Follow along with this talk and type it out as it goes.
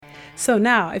So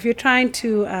now, if you're trying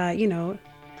to,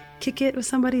 kick it with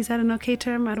somebody, is that an okay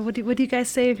term? What do you guys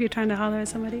say if you're trying to holler at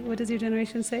somebody? What does your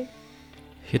generation say?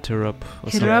 Hit her up or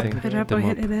hit something. Hit her up, or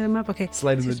hit them up. Okay.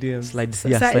 Slide in the DMs. Slide in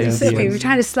Okay, the we're DMs.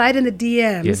 trying to slide in the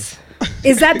DMs. Yes.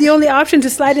 Is that the only option,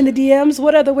 to slide in the DMs?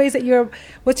 What are the ways that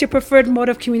what's your preferred mode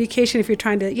of communication if you're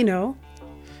trying to,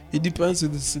 It depends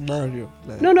on the scenario.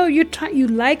 No, you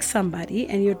like somebody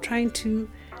and you're trying to,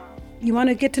 you want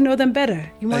to get to know them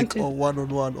better. You want on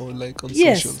one-on-one or like on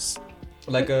Yes. socials.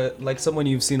 Like someone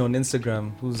you've seen on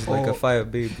Instagram who's like a fire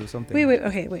babe or something. Wait.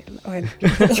 Okay.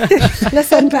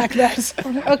 Let's unpack that.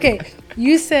 Okay.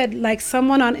 You said like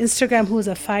someone on Instagram who's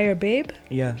a fire babe?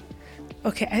 Yeah.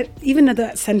 Okay. Even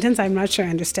the sentence, I'm not sure I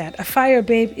understand. A fire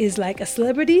babe is like a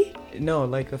celebrity? No,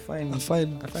 like a fine girl.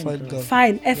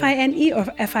 Fine. F-I-N-E or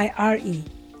F-I-R-E?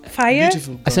 Fire?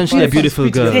 Beautiful girl. Essentially a beautiful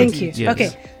girl. Thank you. Yes.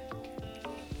 Okay.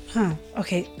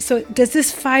 Okay. So does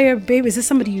this fire babe, is this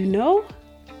somebody you know?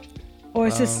 Or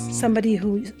is this somebody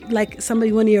one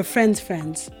of your friends?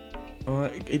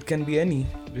 It can be any,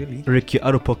 really. Rick, you're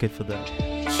out of pocket for that.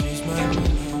 She's my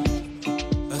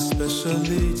woman, a special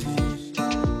lady.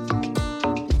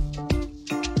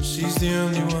 She's the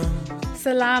only one.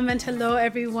 Salam and hello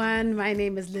everyone. My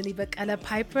name is Lily Bakala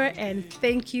Piper and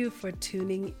thank you for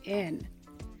tuning in.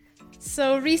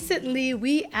 So recently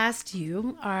we asked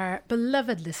you, our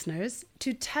beloved listeners,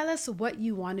 to tell us what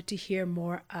you wanted to hear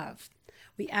more of.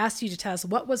 We asked you to tell us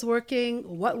what was working,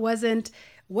 what wasn't,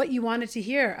 what you wanted to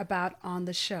hear about on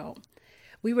the show.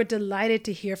 We were delighted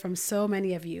to hear from so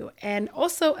many of you and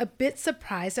also a bit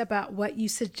surprised about what you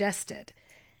suggested.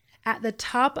 At the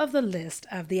top of the list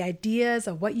of the ideas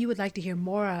of what you would like to hear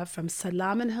more of from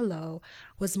Salam and Hello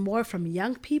was more from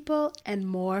young people and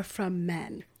more from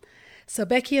men. So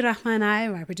Becky, Rahma, and I,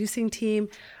 my producing team,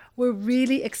 we're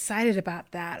really excited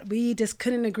about that. We just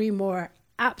couldn't agree more.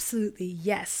 Absolutely,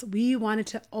 yes. We wanted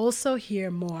to also hear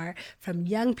more from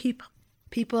young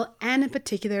people and in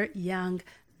particular young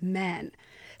men.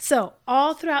 So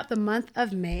all throughout the month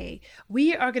of May,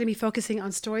 we are going to be focusing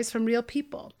on stories from real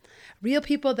people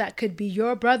that could be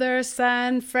your brother,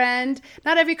 son, friend.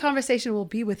 Not every conversation will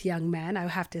be with young men, I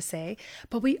have to say,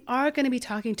 but we are going to be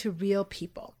talking to real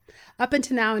people. Up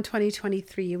until now in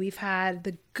 2023, we've had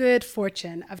the good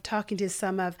fortune of talking to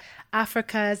some of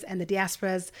Africa's and the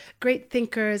diaspora's great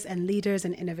thinkers and leaders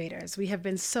and innovators. We have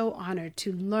been so honored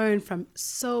to learn from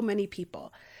so many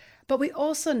people. But we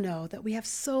also know that we have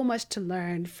so much to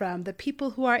learn from the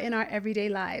people who are in our everyday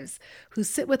lives, who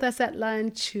sit with us at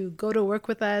lunch, who go to work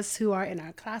with us, who are in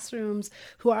our classrooms,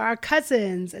 who are our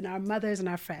cousins and our mothers and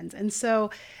our friends. And so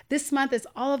this month is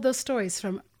all of those stories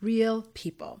from real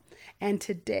people. And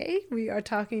today we are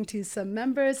talking to some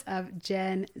members of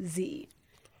Gen Z.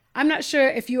 I'm not sure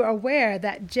if you are aware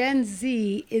that Gen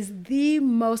Z is the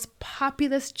most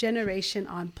populous generation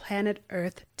on planet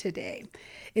Earth today.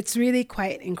 It's really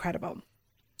quite incredible.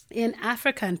 In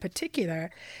Africa in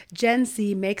particular, Gen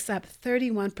Z makes up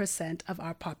 31% of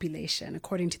our population,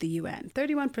 according to the UN.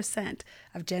 31%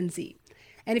 of Gen Z.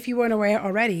 And if you weren't aware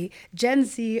already, Gen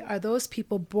Z are those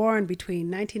people born between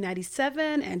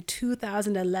 1997 and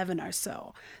 2011 or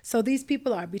so. So these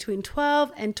people are between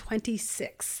 12 and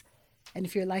 26. And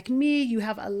if you're like me, you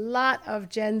have a lot of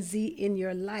Gen Z in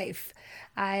your life.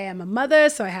 I am a mother,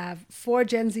 so I have 4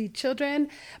 Gen Z children.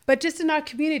 But just in our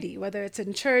community, whether it's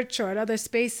in church or in other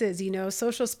spaces,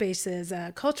 social spaces,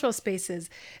 cultural spaces,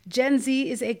 Gen Z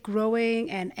is a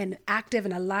growing and active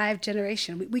and alive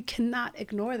generation. We cannot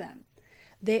ignore them.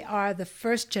 They are the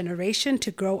first generation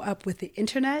to grow up with the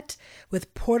internet,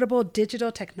 with portable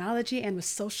digital technology, and with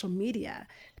social media.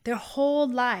 Their whole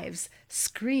lives,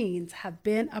 screens have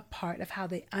been a part of how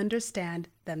they understand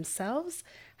themselves,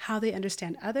 how they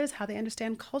understand others, how they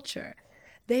understand culture.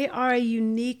 They are a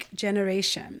unique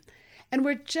generation, and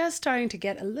we're just starting to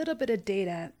get a little bit of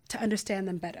data to understand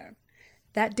them better.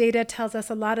 That data tells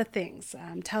us a lot of things.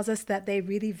 Tells us that they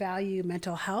really value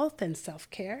mental health and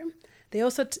self-care.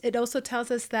 It also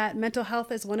tells us that mental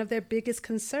health is one of their biggest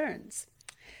concerns.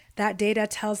 That data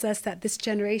tells us that this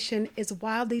generation is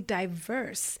wildly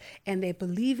diverse and they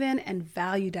believe in and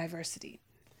value diversity.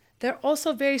 They're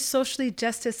also very socially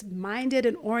justice-minded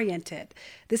and oriented.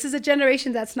 This is a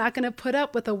generation that's not going to put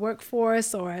up with a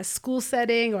workforce or a school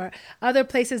setting or other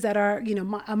places that are,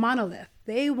 a monolith.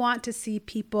 They want to see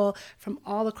people from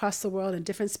all across the world in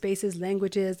different spaces,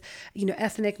 languages,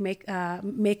 ethnic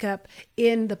makeup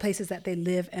in the places that they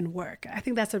live and work. I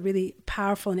think that's a really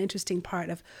powerful and interesting part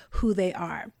of who they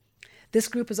are. This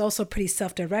group is also pretty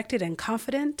self-directed and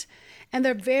confident, and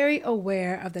they're very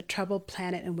aware of the troubled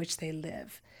planet in which they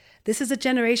live. This is a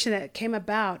generation that came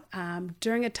about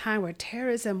during a time where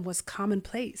terrorism was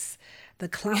commonplace. The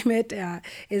climate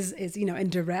is in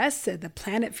duress. The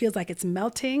planet feels like it's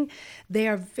melting. They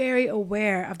are very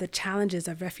aware of the challenges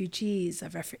of refugees,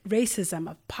 of racism,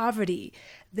 of poverty.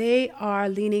 They are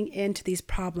leaning into these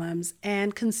problems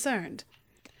and concerned.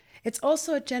 It's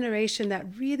also a generation that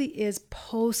really is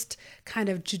post kind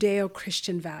of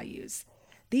Judeo-Christian values.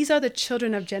 These are the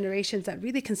children of generations that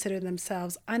really consider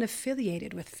themselves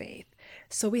unaffiliated with faith.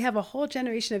 So we have a whole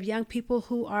generation of young people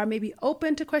who are maybe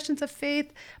open to questions of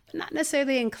faith, but not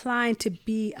necessarily inclined to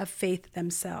be of faith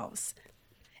themselves.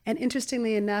 And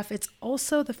interestingly enough, it's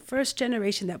also the first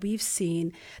generation that we've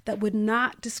seen that would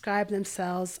not describe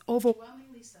themselves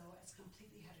overwhelmingly so as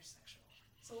completely heterosexual.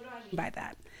 So what do I mean by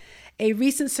that? A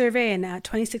recent survey in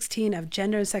 2016 of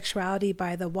gender and sexuality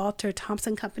by the Walter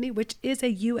Thompson Company, which is a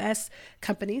U.S.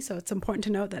 company, so it's important to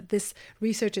note that this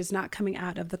research is not coming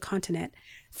out of the continent,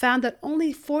 found that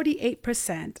only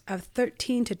 48% of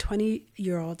 13 to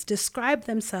 20-year-olds describe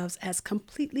themselves as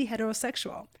completely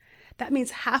heterosexual. That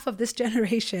means half of this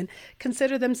generation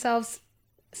consider themselves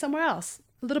somewhere else,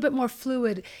 a little bit more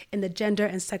fluid in the gender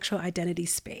and sexual identity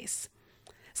space.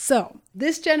 So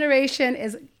this generation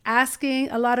is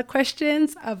asking a lot of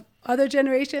questions of other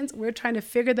generations. We're trying to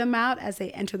figure them out as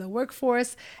they enter the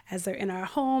workforce, as they're in our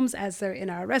homes, as they're in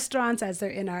our restaurants, as they're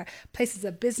in our places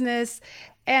of business.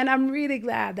 And I'm really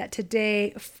glad that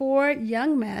today 4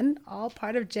 young men, all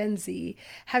part of Gen Z,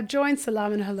 have joined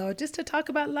Salam and Hello just to talk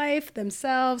about life,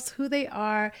 themselves, who they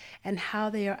are, and how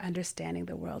they are understanding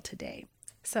the world today.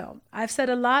 So I've said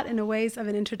a lot in the ways of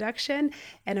an introduction,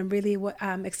 and I'm really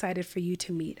excited for you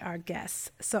to meet our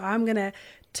guests. So I'm going to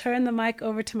turn the mic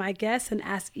over to my guests and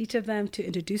ask each of them to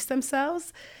introduce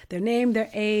themselves, their name,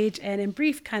 their age, and in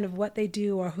brief, kind of what they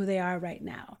do or who they are right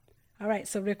now. All right,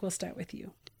 so Rick, we'll start with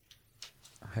you.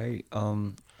 Hi,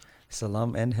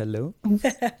 salam and hello.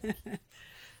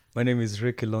 My name is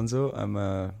Rick Alonzo. I'm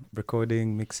a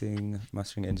recording, mixing,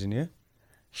 mastering engineer.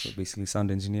 So basically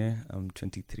sound engineer. I'm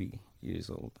 23 years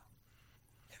old.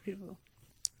 Beautiful.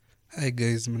 Hi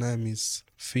guys, my name is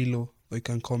Philo, or you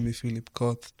can call me Philip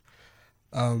Koth.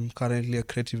 I'm currently a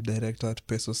creative director at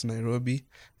Pesos Nairobi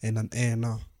and an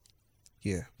A&R.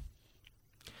 Yeah.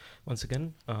 Once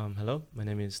again, hello, my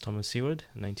name is Thomas Seward,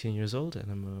 19 years old, and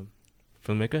I'm a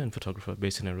filmmaker and photographer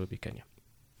based in Nairobi, Kenya.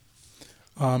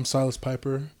 I'm Silas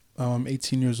Piper. I'm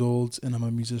 18 years old, and I'm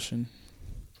a musician.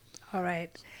 All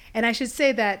right. And I should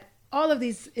say that all of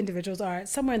these individuals are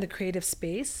somewhere in the creative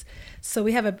space. So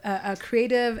we have a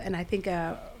creative and I think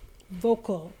a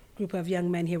vocal group of young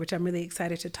men here, which I'm really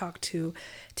excited to talk to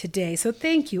today. So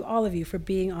thank you, all of you, for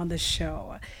being on the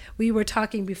show. We were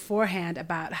talking beforehand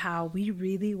about how we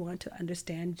really want to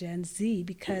understand Gen Z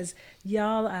because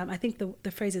y'all, I think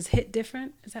the phrase is hit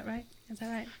different. Is that right? Is that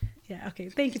right? Yeah, okay.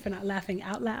 Thank you for not laughing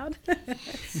out loud.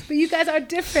 But you guys are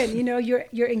different. You know,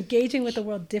 you're engaging with the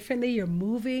world differently. You're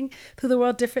moving through the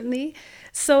world differently.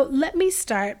 So let me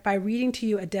start by reading to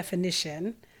you a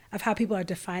definition of how people are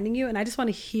defining you. And I just want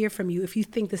to hear from you if you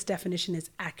think this definition is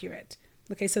accurate.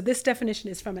 Okay, so this definition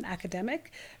is from an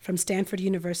academic from Stanford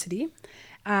University.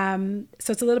 So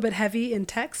it's a little bit heavy in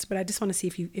text, but I just want to see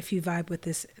if you vibe with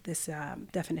this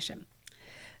definition.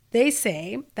 They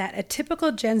say that a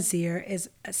typical Gen Zer is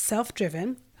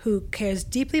self-driven, who cares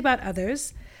deeply about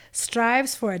others,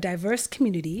 strives for a diverse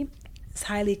community, is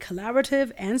highly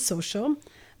collaborative and social,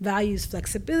 values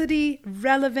flexibility,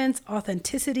 relevance,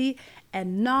 authenticity,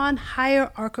 and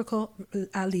non-hierarchical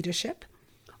leadership.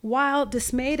 While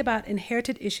dismayed about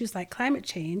inherited issues like climate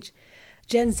change,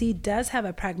 Gen Z does have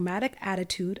a pragmatic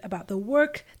attitude about the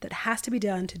work that has to be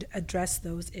done to address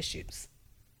those issues.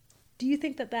 Do you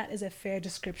think that that is a fair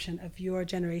description of your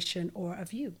generation or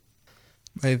of you?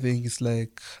 I think it's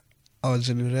like our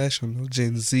generation,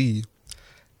 Gen Z,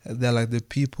 they're like the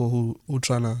people who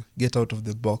trying to get out of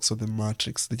the box of the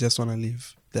matrix. They just want to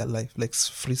live their life like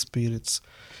free spirits.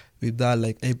 With that,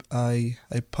 like I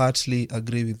partly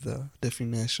agree with the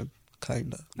definition,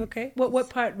 kind of. Okay. What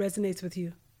part resonates with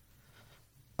you?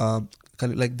 Kind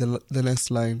of like the next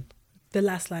line. The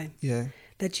last line. Yeah.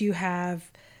 That you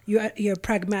have... You're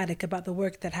pragmatic about the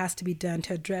work that has to be done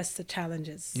to address the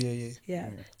challenges.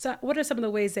 Yeah. So what are some of the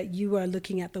ways that you are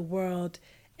looking at the world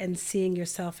and seeing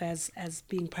yourself as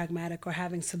being pragmatic or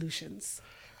having solutions?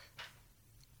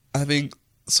 I think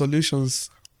solutions,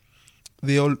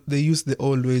 they use the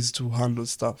old ways to handle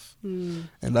stuff. And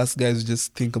us guys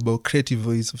just think about creative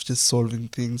ways of just solving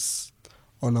things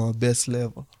on our best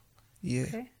level. Yeah.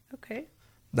 Okay.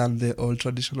 Than the old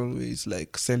traditional ways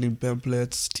like sending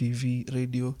pamphlets, TV,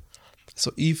 radio.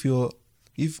 So if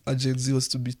a Gen Z was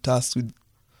to be tasked with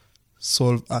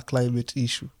solve a climate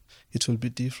issue, it will be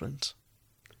different.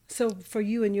 So for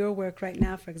you in your work right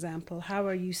now, for example, how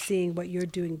are you seeing what you're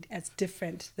doing as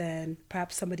different than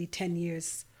perhaps somebody 10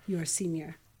 years your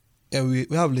senior? Yeah, we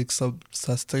have like some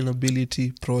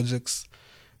sustainability projects.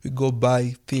 We go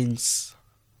buy things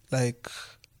like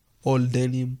old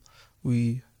denim,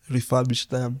 we refurbish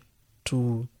them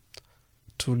to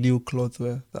new clothes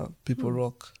where that people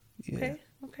rock. Yeah.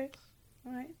 Okay,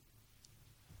 all right.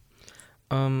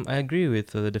 I agree with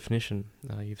the definition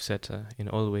you've set in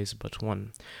all ways but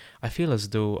one. I feel as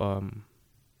though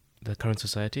the current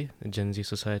society, the Gen Z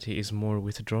society, is more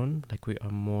withdrawn. Like we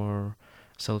are more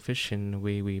selfish in the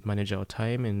way we manage our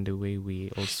time and the way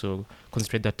we also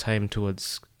concentrate that time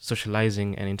towards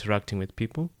socializing and interacting with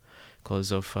people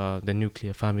because of the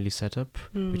nuclear family setup,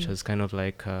 which has kind of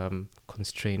like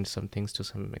constrained some things to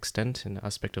some extent in the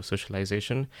aspect of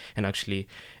socialization and actually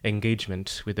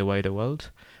engagement with the wider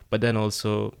world. But then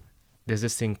also there's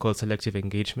this thing called selective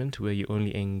engagement where you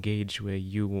only engage where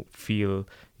you feel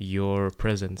your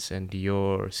presence and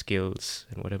your skills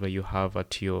and whatever you have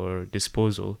at your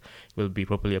disposal will be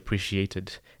properly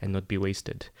appreciated and not be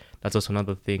wasted. That's also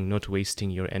another thing, not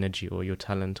wasting your energy or your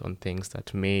talent on things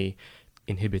that may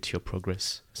inhibit your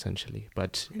progress, essentially.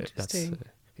 But that's,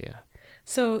 yeah.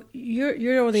 So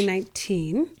you're only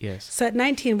 19. Yes. So at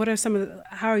 19, what are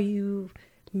how are you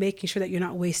making sure that you're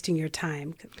not wasting your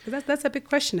time? Because that's a big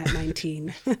question at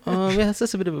 19. Yeah,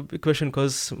 that's a bit of a big question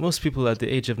because most people at the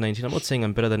age of 19, I'm not saying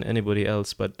I'm better than anybody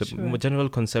else, but the general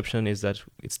conception is that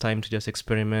it's time to just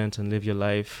experiment and live your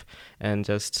life and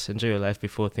just enjoy your life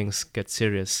before things get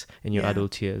serious in your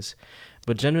adult years.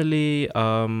 But generally,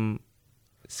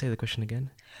 say the question again.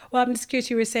 Well, I'm just curious.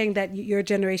 You were saying that your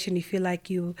generation, you feel like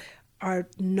you are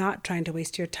not trying to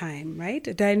waste your time, right?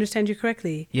 Did I understand you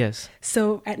correctly? Yes.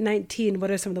 So at 19, what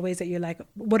are some of the ways that you're like,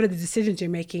 what are the decisions you're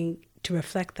making to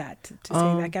reflect that? To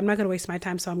say like, I'm not going to waste my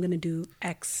time, so I'm going to do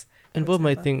X. Involve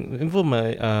my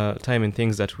time in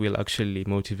things that will actually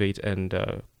motivate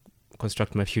and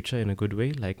construct my future in a good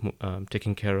way, like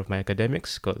taking care of my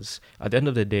academics, because at the end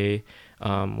of the day,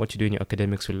 what you do in your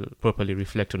academics will properly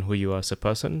reflect on who you are as a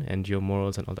person and your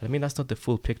morals and all that. I mean, that's not the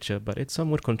full picture, but it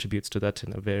somewhat contributes to that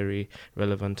in a very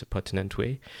relevant, pertinent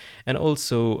way. And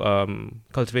also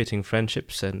cultivating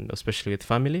friendships, and especially with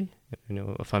family. You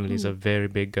know, a family is a very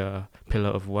big pillar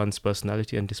of one's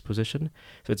personality and disposition.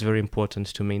 So it's very important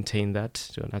to maintain that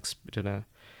to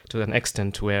an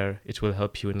extent where it will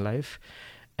help you in life.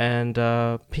 And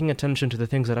paying attention to the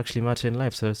things that actually matter in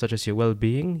life, so such as your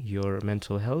well-being, your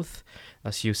mental health.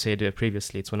 As you said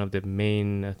previously, it's one of the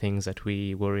main things that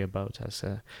we worry about as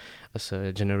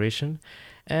a generation,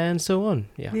 and so on.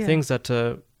 Yeah. Things that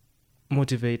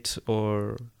motivate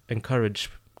or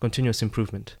encourage continuous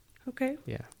improvement. Okay.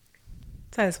 Yeah.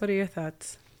 Silas, what are your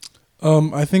thoughts?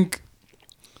 I think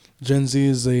Gen Z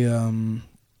is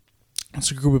it's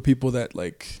a group of people that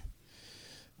like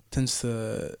tends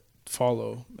to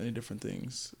follow many different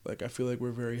things. Like I feel like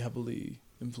we're very heavily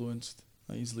influenced,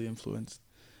 easily influenced.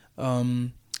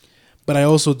 But I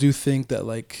also do think that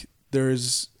like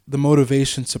there's the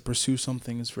motivation to pursue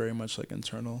something is very much like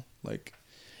internal. Like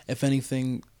if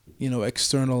anything, you know,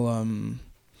 external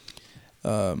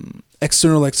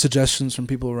like suggestions from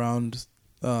people around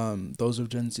those of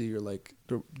Gen Z are like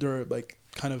they're like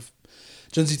kind of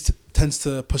Gen Z tends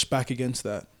to push back against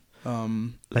that.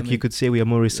 Like you could say we are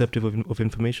more receptive of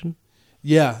information?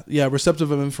 Yeah, receptive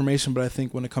of information, but I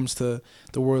think when it comes to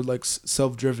the word like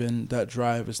self-driven, that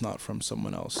drive is not from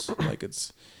someone else. Like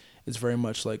it's very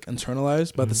much like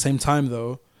internalized, but at the same time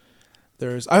though,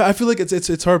 I feel like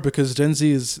it's hard because Gen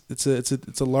Z it's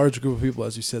a large group of people,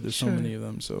 as you said. There's so many of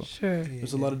them, so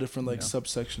there's a lot of different like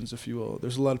subsections, if you will.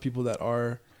 There's a lot of people that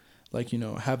are like, you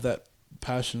know, have that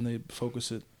passion, they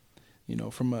focus it, you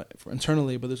know, for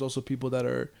internally, but there's also people that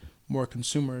are more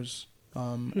consumers,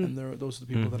 and those are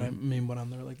the people that I mean when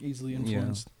they're like easily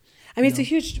influenced. I mean, it's a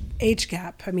huge age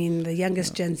gap. I mean, the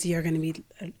youngest Gen Z are going to be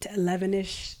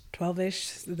 11-ish,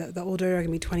 12-ish. The older are going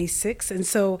to be 26. And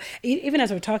so even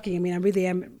as we're talking, I mean, I really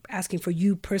am asking for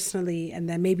you personally, and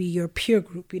then maybe your peer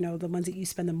group, you know, the ones that you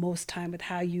spend the most time with,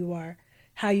 how you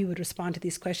would respond to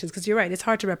these questions. Because you're right, it's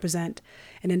hard to represent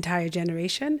an entire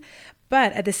generation.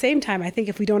 But at the same time, I think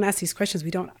if we don't ask these questions,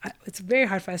 it's very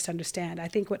hard for us to understand. I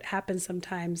think what happens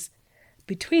sometimes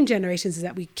between generations is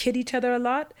that we kid each other a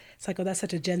lot. It's like, oh, that's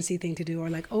such a Gen Z thing to do. Or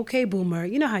like, okay, boomer,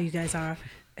 you know how you guys are,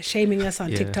 shaming us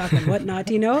on TikTok and whatnot,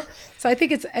 you know? So I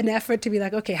think it's an effort to be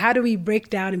like, okay, how do we break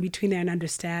down in between there and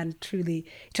understand truly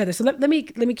each other? So let me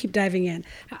keep diving in.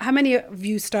 How many of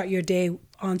you start your day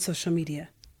on social media?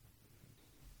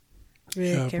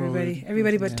 Rick,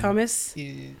 everybody but Thomas?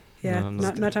 Yeah,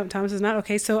 No, not Thomas is not.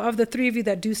 Okay, so of the three of you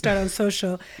that do start on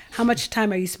social, how much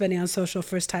time are you spending on social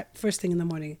first thing in the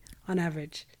morning on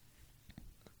average?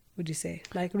 Would you say?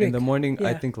 Like Rick? In the morning,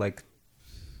 I Yeah. think like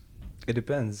it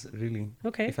depends really.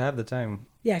 Okay. If I have the time,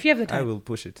 Yeah, if you have the I time. will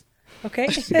push it. Okay.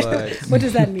 But What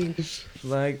does that mean?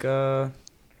 like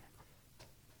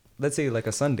let's say like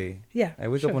a Sunday. Yeah. I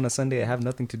wake sure. up on a Sunday, I have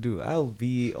nothing to do. I'll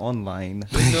be online.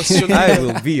 You know, social I media-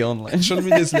 will be online. social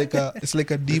media is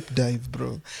like a deep dive,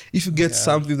 bro. If you get Yeah.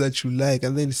 something that you like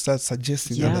and then it starts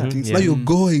suggesting Yeah. other things, Yeah. now you're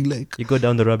going like, You go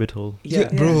down the rabbit hole. yeah,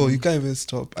 Yeah. bro, Yeah. you can't even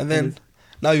stop. And then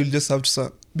now you'll just have to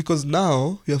start, because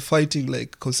now you're fighting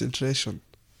like concentration.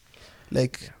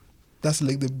 Like that's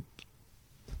like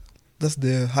that's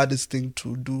the hardest thing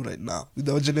to do right now with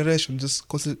our generation. Just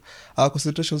our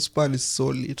concentration span is so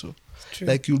little. True.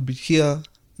 Like you'll be here,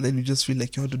 and then you just feel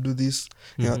like you want to do this.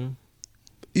 Yeah. Mhm.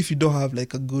 If you don't have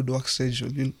like a good work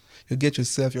schedule, you get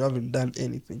yourself, you haven't done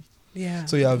anything. yeah.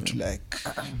 So you have to like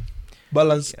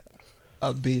balance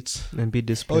a bit. And be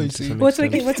disciplined. you to see. some What's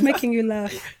extent. what's making you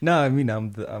laugh? No, I mean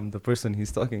I'm the person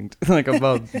he's talking to, like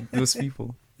about those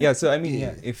people. Yeah, so I mean,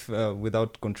 yeah, if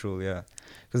without control, yeah,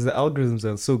 because the algorithms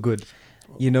are so good,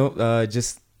 you know,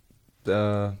 just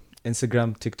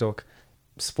Instagram, TikTok,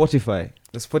 Spotify.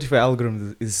 The Spotify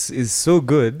algorithm is so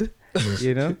good,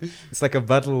 you know. It's like a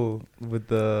battle with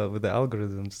the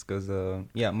algorithms because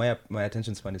yeah, my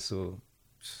attention span is so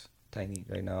tiny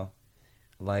right now.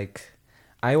 Like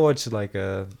I watch like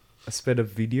a sped up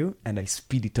video and I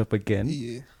speed it up again,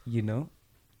 Yeah. you know.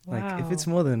 Like if Wow. it's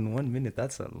more than 1 minute,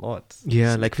 that's a lot.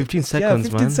 Yeah, like 15 seconds,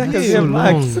 15 man. seconds, That's yeah, so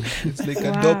max. long. It's like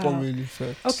a Wow. dopamine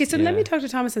effect. Okay, so let me Yeah. talk to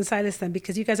Thomas and Silas then,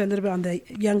 because you guys are a little bit on the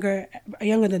younger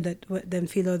than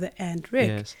Philo and Rick.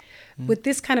 Yes. With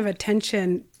this kind of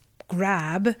attention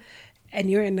grab,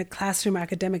 and you're in the classroom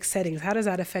academic settings, how does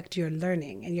that affect your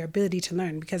learning and your ability to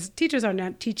learn? Because teachers are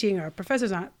not teaching, or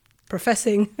professors aren't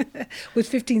professing with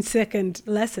 15-second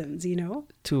lessons, you know?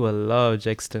 To a large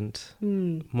extent.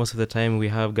 Mm. Most of the time we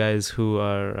have guys who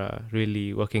are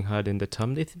really working hard in the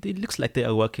term. It looks like they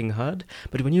are working hard,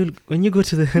 but when you go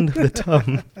to the end of the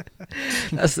term,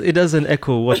 it doesn't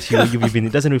echo what you've been.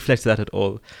 It doesn't reflect that at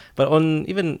all. But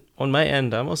even on my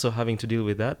end, I'm also having to deal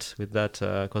with that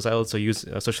because I also use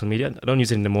social media. I don't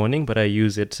use it in the morning, but I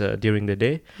use it during the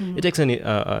day. It takes an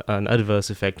adverse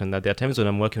effect on that. There are times when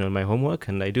I'm working on my homework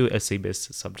and I do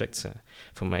essay-based subjects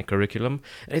for my curriculum,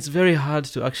 and it's very hard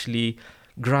to actually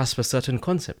grasp a certain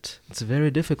concept. It's very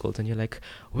difficult, and you're like,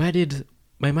 where did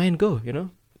my mind go, you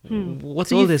know? What's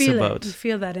So all you this feel about? it. You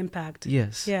feel that impact.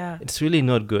 Yes. Yeah. It's really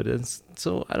not good. And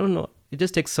so I don't know. It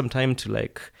just takes some time to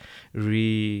like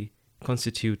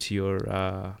reconstitute your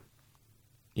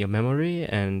memory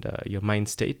and your mind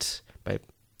state by,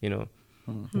 you know,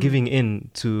 giving in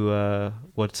to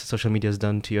what social media has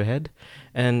done to your head,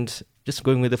 and just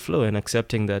going with the flow and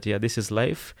accepting that, yeah, this is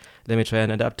life. Let me try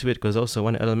and adapt to it, because also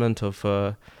one element of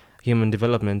human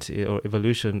development or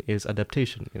evolution is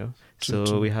adaptation, you know.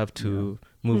 So we have to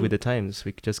move with the times.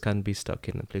 We just can't be stuck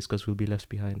in a place because we'll be left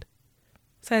behind.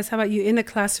 Silas, how about you in a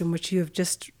classroom, which you have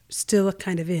just still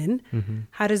kind of in? Mm-hmm.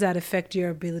 How does that affect your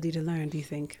ability to learn, do you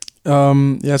think?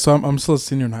 Yeah, so I'm still a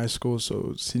senior in high school,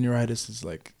 so senioritis is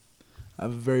like, I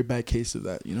have a very bad case of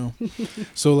that, you know.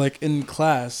 So like in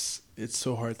class, it's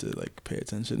so hard to like pay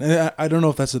attention, and I don't know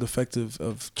if that's an effect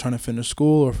of trying to finish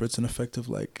school, or if it's an effect of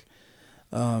like,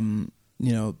 you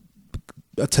know,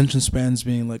 attention spans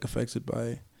being like affected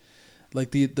by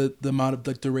like the amount of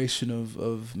like duration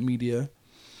of media.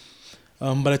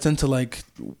 But I tend to like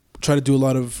try to do a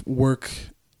lot of work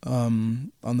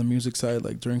on the music side,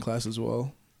 like during class as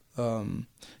well,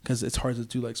 because it's hard to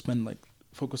do like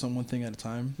focus on one thing at a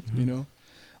time, you know.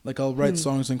 Like I'll write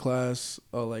songs in class,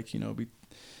 I'll like, you know, be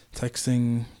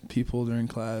texting people during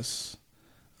class.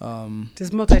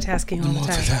 Just multitasking all the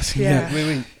time. Multitasking, Yeah.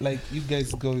 Wait, like you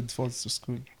guys go with phones to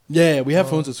school. Yeah, we have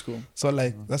phones at school. So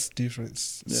like that's different.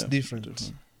 It's Yeah,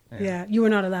 different. Yeah. You were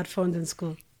not allowed phones in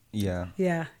school. Yeah.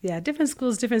 Yeah. Different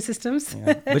schools, different systems.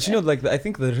 Yeah. But you know, like I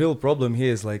think the real problem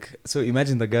here is like, so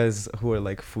imagine the guys who are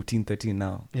like 14, 13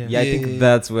 now. Yeah. I think Yeah.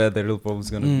 that's where the real problem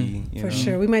is gonna be. You For know?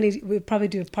 sure. We'll probably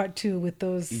do a part 2 with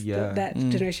those, Yeah. that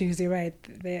generation who's right.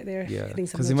 They're Yeah. hitting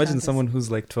some Because real imagine challenges. someone who's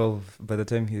like 12 by the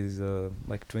time he's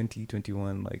like 20,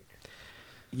 21, like,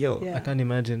 yo, Yeah. I can't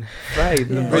imagine. fried.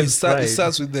 Yeah. Bread It fried.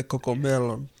 starts with the cocoa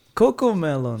melon. Cocoa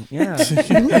melon. Yeah.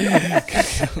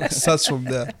 It starts from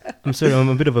there. I'm sorry, I'm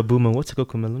a bit of a boomer. What's a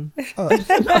cocomelon?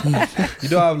 You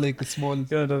don't have like a small You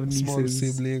don't have small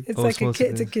nieces. sibling. It's Oh, like small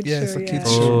it's a kid Yeah, show. it's a Yeah.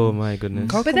 kid's show. Oh my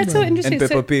goodness. But that's so interesting. And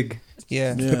Peppa So- Pig.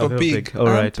 Yeah, Yeah. Peppa Peppa Pig. All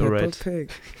right, And all Peppa right.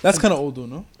 Pig. That's kind of old though,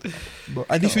 no?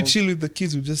 And if you chill with the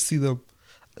kids, you just see them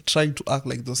trying to act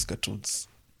like those cartoons.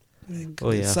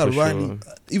 Oh They yeah, start for running,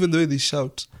 sure. even the way they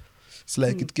shout. It's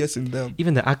like it gets in them.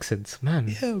 Even the accents, man.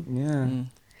 Yeah, Yeah.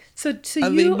 So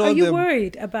And they you know are you them.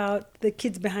 worried about the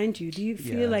kids behind you? Do you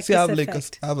feel Yeah. like see, I this have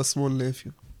effect? I have a small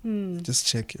nephew. Just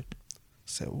check him.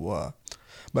 Say wow,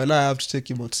 but now I have to take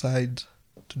him outside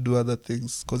to do other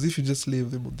things. Because if you just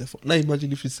leave him on the phone, now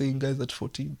imagine if you're saying guys at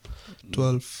 14,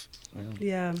 12.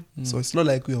 Yeah. So it's not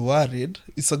like we're worried.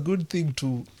 It's a good thing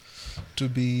to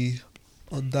be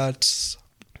on that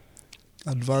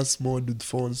advanced mode with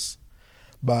phones,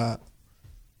 but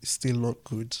it's still not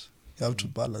good. You have to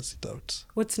balance it out.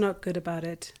 What's not good about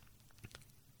it?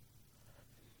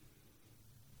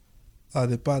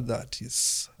 The part that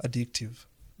is addictive.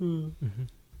 Mm-hmm.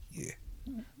 Yeah.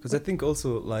 Because I think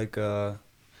also like we're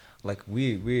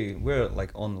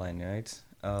like online, right?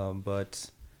 But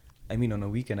I mean on a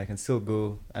weekend I can still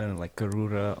go, I don't know, like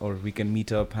Karura, or we can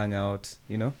meet up, hang out,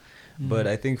 you know. But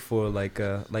I think for like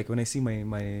when I see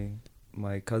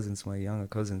my cousins, my younger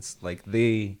cousins, like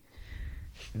they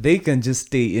can just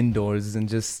stay indoors and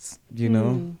just, you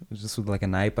know, just with like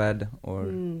an iPad or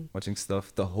watching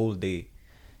stuff the whole day.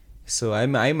 So I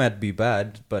might be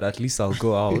bad, but at least I'll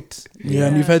go out. Yeah,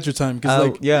 and you've had your time. Cause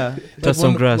like, yeah. Touch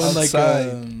some grass. When, like,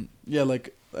 Outside. yeah,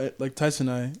 like Tyson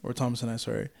and I, or Thomas and I,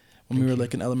 sorry, when we were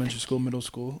like in elementary school, middle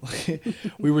school,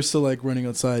 we were still like running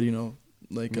outside, you know,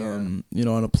 like you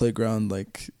know, on a playground,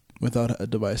 like without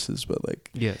devices. But like,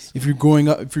 Yes. if you're growing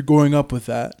up with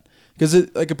that, because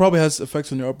it probably has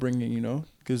effects on your upbringing, you know,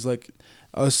 because like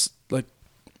us, like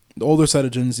the older side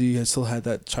of Gen Z has still had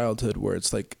that childhood where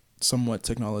it's like somewhat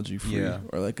technology free,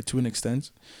 or like to an extent.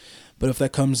 But if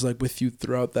that comes like with you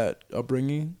throughout that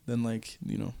upbringing, then like,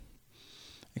 you know,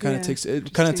 it kind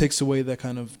of takes away that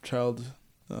kind of child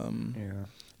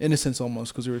innocence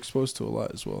almost, because you're exposed to a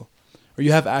lot as well, or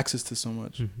you have access to so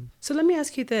much. Mm-hmm. So let me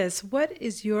ask you this. What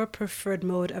is your preferred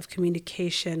mode of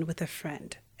communication with a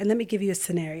friend? And let me give you a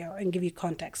scenario and give you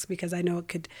context, because I know it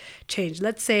could change.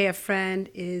 Let's say a friend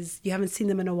you haven't seen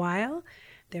them in a while.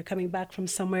 They're coming back from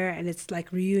somewhere and it's like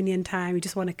reunion time. You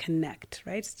just want to connect,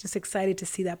 right? It's just excited to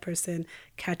see that person,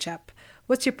 catch up.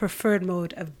 What's your preferred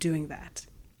mode of doing that?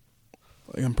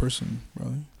 Like in person,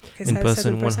 probably. Okay, In so I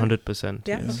person, said 100%.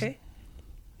 Yeah, Yes. okay.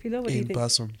 Philo, what do you In think?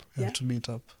 person. You Yeah. have to meet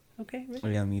up. Okay, Rick?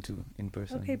 Yeah, me too, in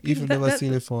person. Okay, If you've that- never that-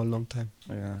 seen it for a long time.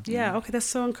 Yeah, okay, that's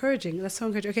so encouraging. That's so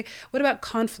encouraging. Okay, what about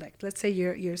conflict? Let's say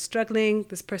you're struggling,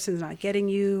 this person's not getting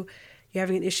you, you're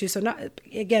having an issue. So not,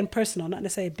 again, personal, not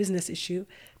necessarily a business issue,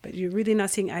 but you're really not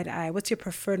seeing eye to eye. What's your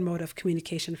preferred mode of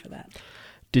communication for that?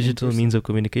 Digital means of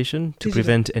communication to Digital.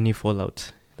 prevent any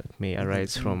fallout that may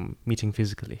arise from meeting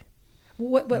physically.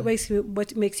 What makes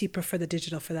you prefer the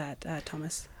digital for that,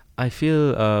 Thomas? I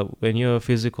feel when you're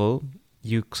physical,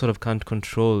 you sort of can't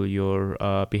control your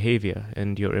behavior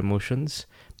and your emotions.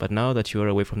 But now that you're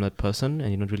away from that person and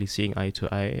you're not really seeing eye to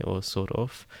eye, or sort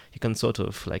of, you can sort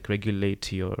of like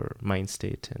regulate your mind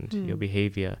state and your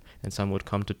behavior, and some would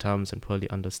come to terms and probably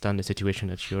understand the situation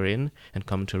that you're in and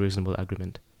come to a reasonable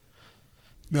agreement.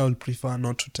 Me, I would prefer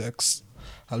not to text.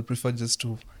 I'll prefer just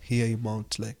to hear him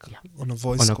out, like on a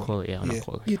voice On a call. call, yeah, on a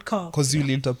call. You'd call. Because you'll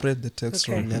interpret the text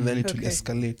Okay. wrong and then it will Okay.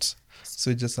 escalate. So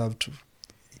you just have to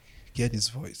get his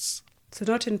voice. So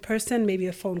not in person, maybe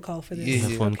a phone call for this. Yeah,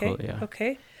 A phone okay. call, yeah.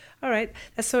 Okay. All right.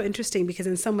 That's so interesting, because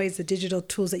in some ways the digital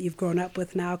tools that you've grown up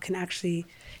with now can actually,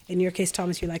 in your case,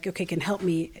 Thomas, you're like, okay, can help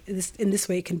me. In this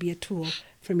way, it can be a tool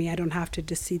for me. I don't have to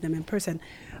just see them in person.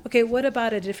 Okay. What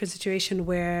about a different situation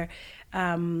where,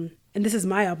 and this is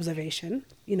my observation,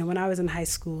 you know, when I was in high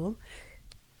school,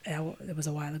 it was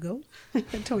a while ago,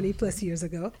 20 plus years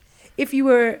ago, if you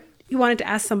wanted to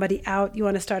ask somebody out, you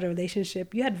want to start a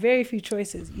relationship, you had very few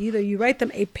choices. Either you write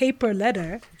them a paper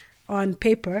letter on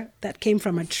paper that came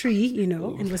from a tree, you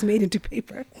know, and was made into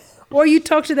paper, or you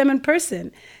talk to them in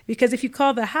person. Because if you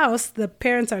call the house, the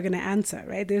parents are going to answer,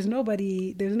 right? There's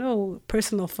no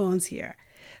personal phones here.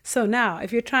 So now,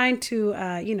 if you're trying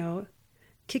to, you know,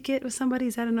 kick it with somebody,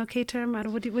 is that an okay term?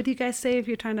 What do you guys say if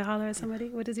you're trying to holler at somebody?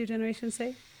 What does your generation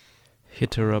say?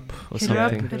 Hit her up or Hit her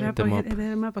up, something. hit her up, them or up. hit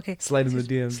them up. Okay. Slide in the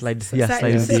DMs. Slide Slide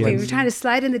in okay, DMs. we're trying to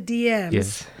slide in the DMs.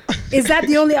 Yes. Is that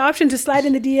the only option, to slide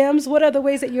in the DMs? What are the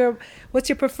ways that what's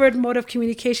your preferred mode of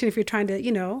communication if you're trying to,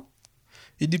 you know?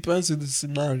 It depends on the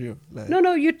scenario. Like,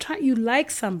 No, you like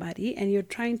somebody and you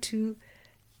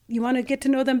want to get to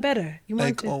know them better. You want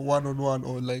like to, on one-on-one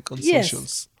or like on Yes.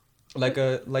 socials.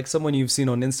 Like someone you've seen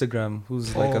on Instagram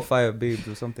who's like a Oh. fire babe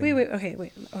or something. Wait.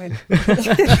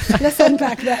 Let's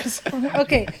unpack that.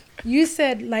 Okay, you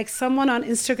said like someone on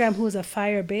Instagram who's a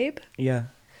fire babe. Yeah.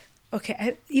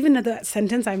 Okay, even though that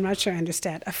sentence, I'm not sure I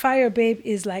understand. A fire babe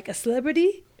is like a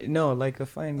celebrity? No, like a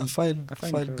fine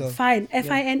girl. girl. Fine.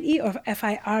 F-I-N-E or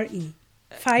F-I-R-E?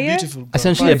 Fire? Beautiful girl.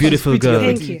 Essentially, a beautiful girl.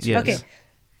 Thank you. Yes. Okay.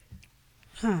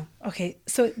 Huh. Okay.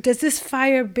 So does this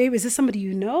fire babe, is this somebody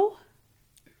you know?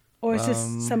 Or is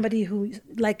this somebody who,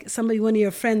 like somebody, one of your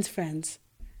friends?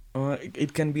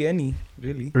 It can be any,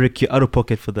 really. Rick, you're out of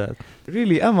pocket for that.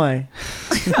 Really, am I?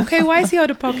 Okay, why is he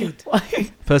out of pocket?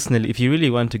 Personally, if you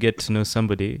really want to get to know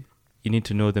somebody, you need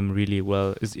to know them really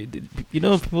well.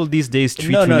 People these days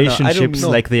treat No, I don't relationships know.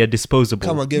 like they are disposable.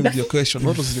 Come again with your question.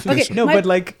 What was your Okay, question? No, My- but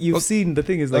like you've Okay. seen, the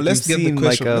thing is, like let's you've get the seen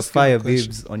question. like Let's get fire the question.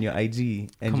 babes on your IG,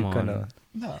 and Come you on. kind of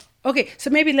Okay, so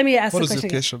maybe let me ask What the is the question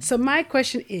again. question? So my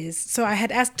question is, so I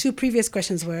had asked two previous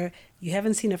questions where you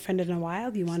haven't seen a friend in a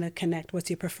while, you want to connect, what's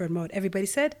your preferred mode? Everybody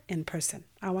said in person.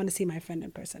 I want to see my friend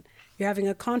in person. You're having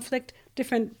a conflict,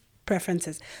 different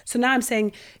preferences. So now I'm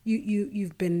saying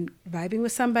you've been vibing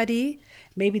with somebody,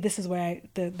 maybe this is where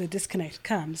the disconnect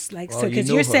comes. Like, so you because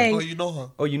know you're her. saying, Oh, you know her.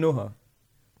 Oh, you know her.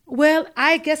 well,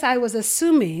 I guess I was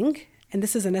assuming, and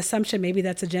this is an assumption, maybe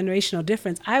that's a generational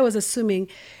difference. I was assuming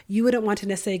you wouldn't want to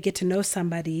necessarily get to know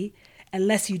somebody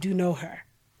unless you do know her.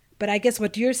 But I guess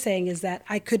what you're saying is that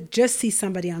I could just see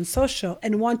somebody on social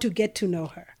and want to get to know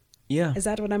her. Yeah. Is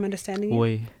that what I'm understanding? You?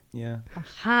 Wait. Yeah.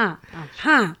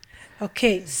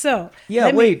 Okay, so. Yeah.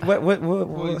 let me- Wait. What?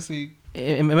 What you see?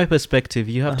 In my perspective,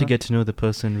 you have to get to know the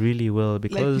person really well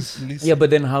because Yeah, but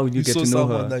then how would you You get saw to know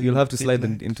someone her? that You'll you have to did slide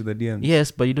like. into the DMs.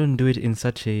 yes, but you don't do it in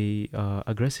such a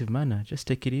aggressive manner. Just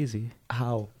take it easy.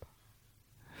 How?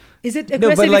 Is it No,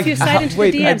 aggressive but like, if you slide into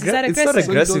wait, the DMs? Is that it's not aggressive?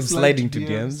 aggressive slide sliding to to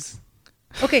DMs.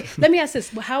 DMs. Okay, let me ask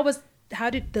this. How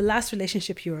did the last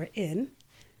relationship you were in?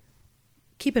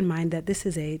 Keep in mind that this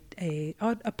is a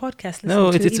podcast listened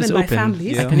No, to it's even by open.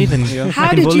 families. I can even. How I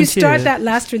can did you volunteer. start that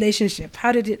last relationship?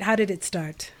 How did it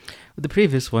start? The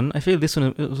previous one, I feel this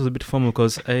one was a bit formal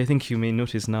because I think you may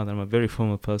notice now that I'm a very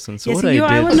formal person. So yes, what I I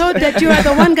did. will note that you are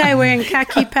the one guy wearing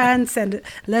khaki pants and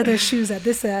leather shoes at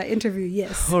this interview.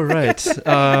 Yes. All right.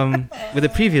 With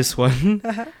the previous one,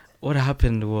 Uh-huh. what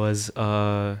happened was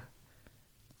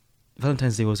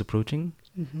Valentine's Day was approaching,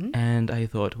 and I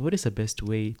thought, what is the best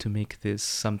way to make this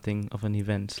something of an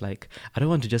event? Like, I don't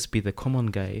want to just be the common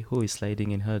guy who is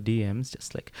sliding in her DMs,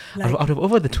 just like out of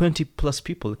over the 20 plus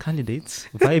people, candidates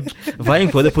vying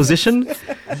for the position,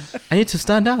 I need to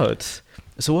stand out.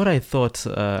 So what I thought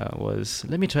was,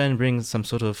 let me try and bring some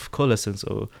sort of coalescence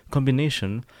or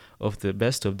combination of the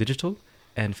best of digital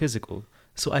and physical.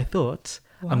 So I thought,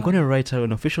 I'm going to write her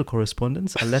an official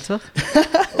correspondence, a letter,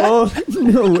 Oh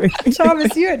no way!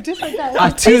 Thomas, you're a different guy.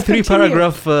 a 2-3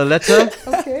 paragraph letter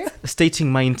Okay. stating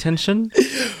my intention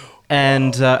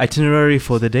and itinerary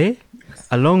for the day,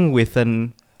 along with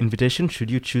an invitation should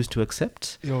you choose to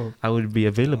accept. Yo, I will be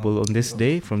available on this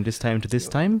day from this time to this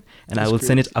time, and I will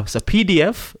send it as a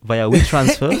PDF via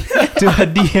WeTransfer to her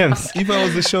DMs. if I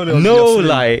was the show, that was No your friend.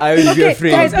 lie. I would be Okay,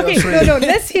 afraid. guys. Okay, no.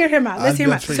 Let's hear him out. Let's I'll hear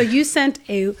be him out. afraid. So you sent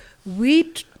a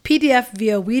PDF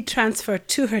via WeTransfer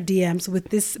to her DMs with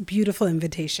this beautiful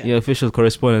invitation. Yeah, official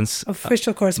correspondence.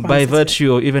 Official correspondence. By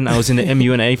virtue, or even I was in the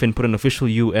MU and I even put an official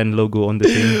UN logo on the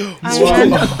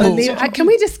thing. Can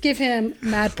we just give him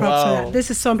mad props for Wow. that? This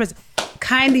is so impressive.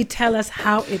 Kindly tell us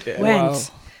how it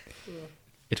went.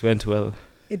 It went well.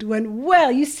 It went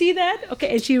well. You see that? Okay,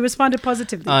 and she responded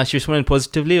positively. She responded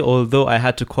positively, although I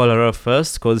had to call her up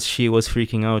first because she was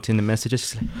freaking out in the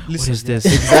messages. She's like, what is this?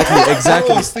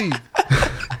 Exactly. Steve,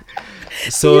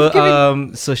 So, You've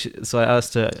given- so I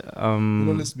asked her.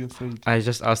 don't let's be afraid. I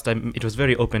just asked her. It was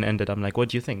very open ended. I'm like, what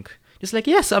do you think? She's like,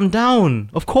 yes, I'm down,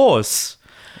 of course.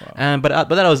 But that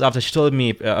was after she told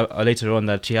me later on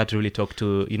that she had to really talk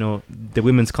to the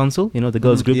women's council, the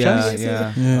girls group chat,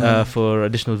 Yeah. for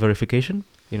additional verification.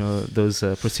 Those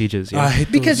procedures. I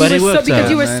hate because But you it were, worked because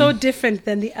out, you were man. so different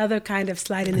than the other kind of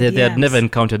slide in the They had DMs. never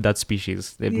encountered that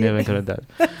species. They've Yeah. never encountered that.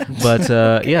 But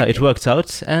yeah, it worked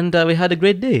out, and we had a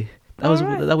great day.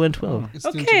 Alright. That went well. It's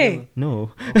still Okay. together.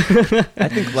 No. I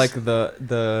think like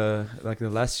the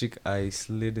last chick I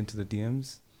slid into the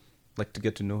DMs, like to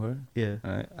get to know her. Yeah.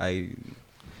 I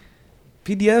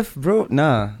PDF, bro.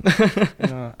 Nah.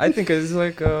 Nah. I think it's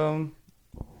like you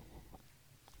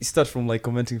start from like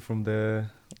commenting from the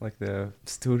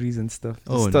stories and stuff.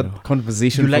 Oh, start no.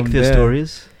 conversation. You like from the there.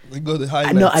 stories? We got the I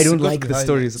highlights. know I don't We got like the highlights.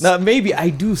 stories. Now maybe I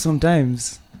do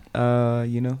sometimes.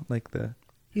 Like the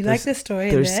You like the story,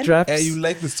 their and then? straps. Yeah, you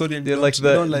like the story. And They're you like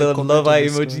don't the comment love on eye the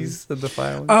story. emojis and the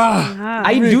fire. Ah, Ah.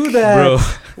 I do that. Bro.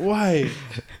 why?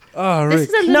 Oh, This Rick.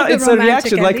 is a little No, bit it's a romantic,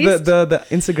 reaction, at like least. the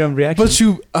Instagram reaction. But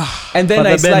you, and then Father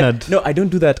I slide. Bernard. No, I don't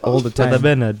do that all the Father time.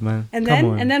 Bernard, man. And Come then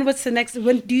on. and then what's the next?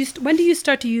 When do you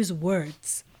start to use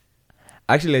words?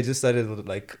 Actually, I just started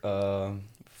like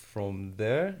from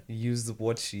there. Used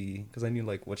what she, because I knew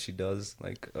like what she does.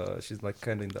 Like she's like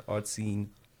kind of in the art scene,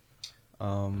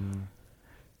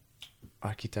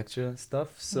 architecture stuff.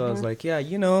 So I was like, yeah,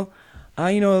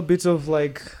 I know a bit of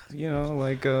like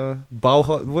like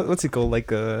Bauhaus. What's it called? Like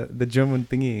the German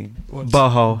thingy.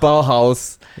 Bauhaus.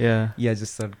 Bauhaus. Yeah. Yeah,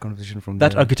 just started conversation from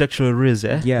That there. architectural riz,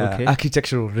 eh? Yeah, Okay.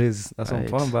 architectural riz. That's what I'm Right.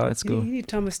 talking about. Let's You go. need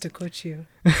Thomas to coach you.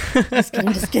 Just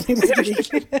kidding, just kidding,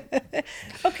 just kidding.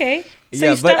 Okay. So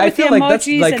Yeah, you start but I with the feel like that's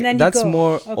emojis like and then that's you go.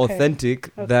 more Okay. authentic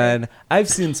Okay. than I've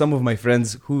seen some of my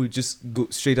friends who just go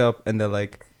straight up and they're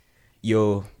like,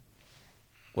 "Yo,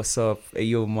 what's up? Hey,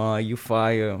 yo, ma, you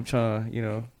fire? I'm trying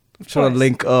to course.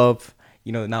 link up.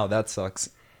 Now that sucks.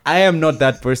 I am not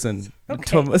that person, Okay.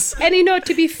 Thomas. And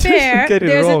to be fair, get it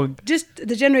there's wrong. just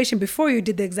the generation before you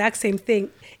did the exact same thing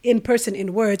in person,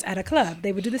 in words, at a club.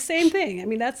 They would do the same thing. I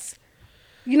mean, that's,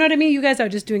 you know what I mean? You guys are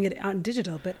just doing it on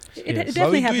digital, but it Yes. But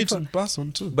definitely we do happened it for. in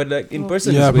person too. But like in Oh.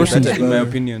 person, Yeah, is way person's better, in my better.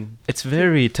 opinion. It's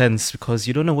very tense because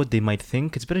you don't know what they might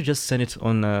think. It's better just send it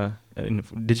on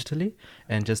digitally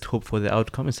and just hope for the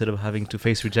outcome instead of having to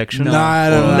face rejection. No. No, I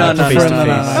prefer- prefer- no, no, face-to-face.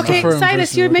 no, I Okay, prefer in Silas,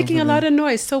 person, you're I making a prefer lot of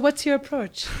noise. So what's your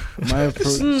approach? My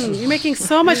approach. You're making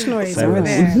so much noise over Silence.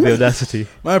 there. The audacity.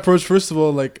 My approach, first of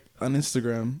all, like on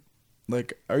Instagram,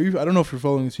 like I don't know if you're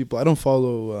following these people. I don't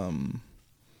follow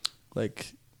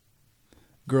like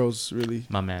girls really.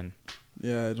 My man.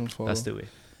 Yeah, I don't follow. That's the way.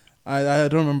 I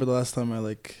don't remember the last time I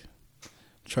like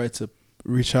tried to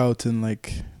reach out and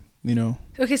like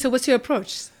Okay, so what's your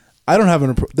approach? I don't have an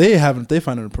approach. They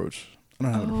find an approach. I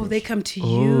don't have an Oh, approach. they come to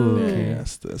Oh, you. okay. Yeah,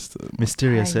 that's the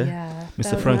Mysterious, eh? Yeah,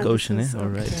 Mr. that- Frank that Ocean, eh? is All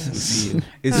right. okay. See you.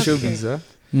 It's Okay. showbiz, huh?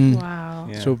 Wow.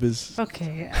 Yeah. Showbiz.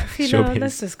 Okay, Philo, Showbiz.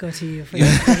 let's just go to you for your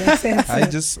next answer. I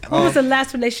just What was the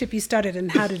last relationship you started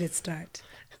and how did it start?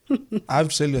 I have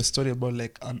to tell you a story about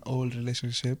like an old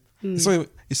relationship. Mm. So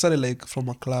it started like from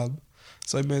a club.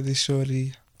 So I met this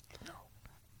shorty,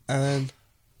 and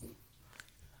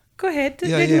Go ahead.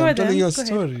 yeah, Ignore I'm telling them. you a Go ahead.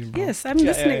 story. Bro. Yes, I'm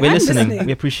listening. We're I'm listening.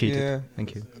 We appreciate Yeah. it.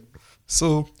 Thank you.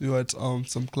 So we were at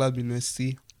some club in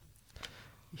Westy.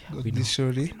 Got we this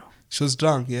shorty. She was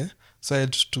drunk, yeah. So I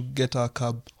had to get her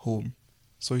cab home.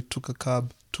 So we took a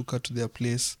cab, took her to their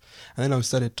place, and then I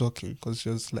started talking because she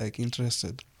was like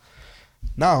interested.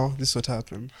 Now this is what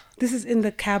happened. This is in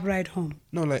the cab ride home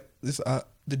No, like this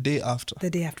the day after. the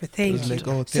day after. It Thank was you. like,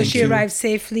 oh, So thank she you. arrived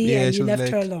safely Yeah, and she you was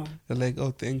left her like- alone. They're like,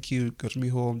 oh, thank you, got me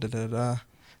home, da da da.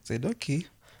 Said, okay.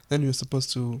 Then we were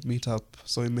supposed to meet up.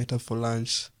 So we met up for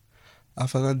lunch.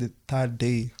 After that, the third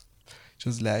day, she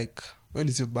was like, when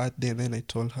is your birthday? And then I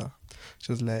told her.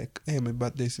 She was like, hey, my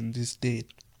birthday is in this date.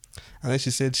 And then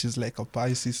she said she's like a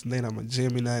Pisces, and then I'm a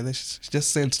Gemini. And then she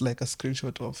just sent like a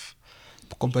screenshot of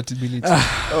compatibility.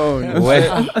 Oh,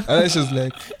 And then she was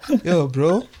like, yo,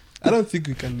 bro, I don't think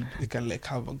we can like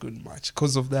have a good match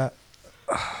because of that.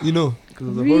 Because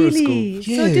of the horoscope. Really?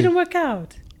 So Yeah. it didn't work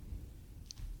out.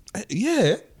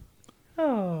 Yeah.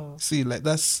 Oh. See, like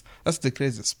that's the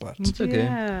craziest part. It's okay.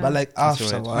 Yeah. But like That's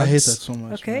alright. afterwards, I hate that so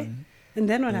much. Okay. man. And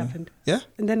then what Yeah. happened? Yeah?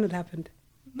 And then what happened?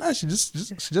 Nah, she just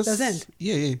Doesn't?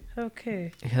 Yeah.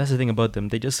 Okay. Yeah, that's the thing about them.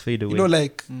 They just fade away. You know,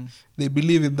 like Mm. they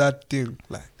believe in that thing.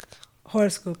 Like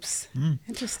Horoscopes. Mm.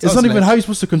 Interesting. It's was not even like- how you're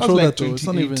supposed to that was control like that though. It's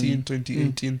not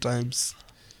 2018 times.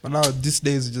 But now these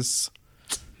days just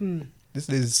Hmm. these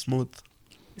days is smooth.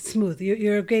 Smooth.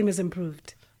 Your game is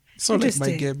improved. It's not like my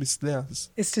Interesting. game, it's theirs.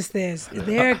 It's just theirs.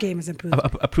 Their game is improved.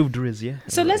 Approved riz, yeah.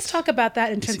 So All let's right. talk about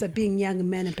that in terms of being young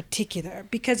men in particular,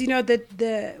 because we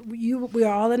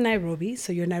are all in Nairobi,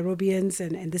 so you're Nairobians,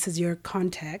 and this is your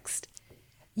context.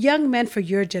 Young men for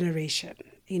your generation,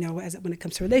 when it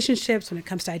comes to relationships, when it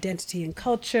comes to identity and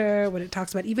culture, when it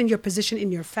talks about even your position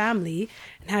in your family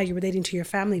and how you're relating to your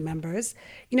family members,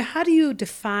 how do you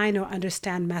define or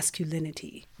understand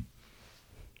masculinity?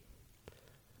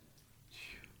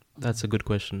 That's a good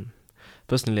question.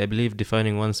 Personally, I believe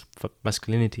defining one's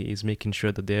masculinity is making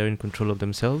sure that they are in control of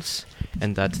themselves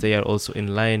and that they are also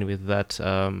in line with that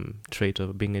trait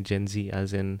of being a Gen Z,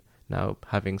 as in now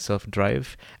having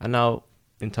self-drive. And now,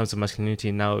 in terms of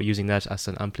masculinity, now using that as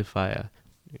an amplifier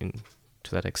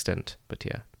to that extent. But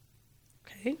yeah.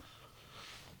 Okay.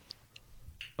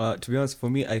 To be honest, for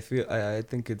me, I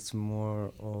think it's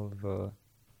more of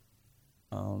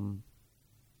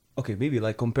okay, maybe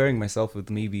like comparing myself with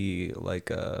maybe like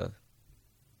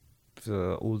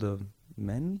older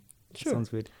men. Sure.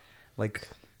 Sounds weird. Like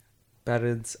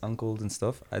parents, uncles, and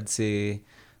stuff. I'd say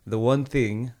the one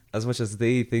thing, as much as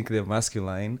they think they're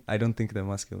masculine, I don't think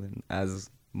they're masculine as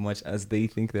much as they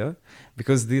think they are,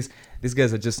 because these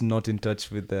guys are just not in touch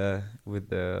with the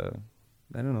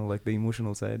I don't know, like the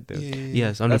emotional side.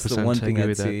 Yes, 100%. That's the one I thing agree I'd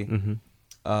with that. say.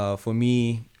 Mhm. For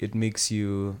me, it makes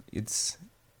you.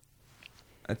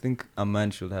 I think a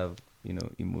man should have,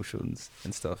 emotions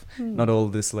and stuff. Not all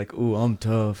this like, oh, I'm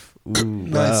tough. Ooh,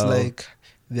 No, it's wow. like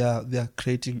they are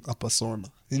creating a persona.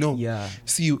 Yeah.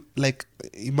 See, like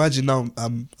imagine now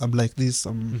I'm like this.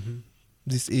 Mm-hmm.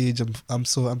 This age. I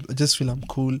just feel I'm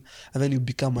cool, and then you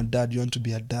become a dad. You want to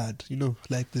be a dad.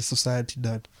 Like the society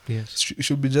dad. Yes. You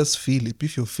should be just Philip.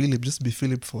 If you're Philip, just be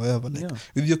Philip forever. Like Yeah.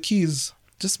 with your kids,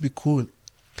 just be cool.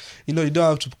 You don't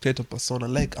have to create a persona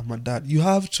like I'm a dad. You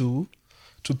have to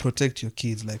protect your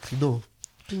kids. Like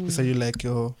so you like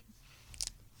your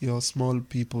small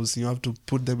peoples. You have to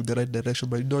put them in the right direction,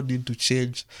 but you don't need to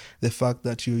change the fact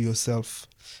that you yourself.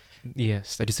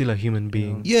 Yes, that you're still a human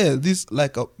being. Yeah, this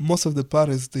like most of the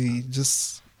parents, they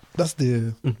just that's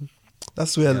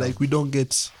where like we don't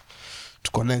get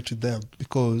to connect with them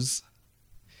because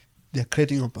they're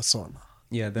creating a persona.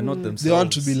 Yeah, they're not themselves. They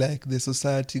want to be like the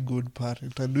society good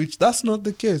parent, and which that's not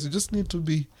the case. You just need to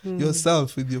be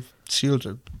yourself with your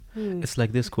children. It's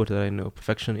like this quote that I know: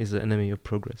 "Perfection is the enemy of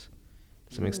progress."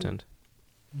 To some extent.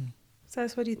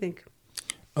 Sas, what do you think?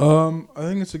 I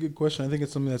think it's a good question. I think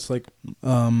it's something that's like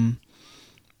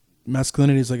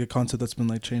masculinity is like a concept that's been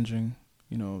like changing,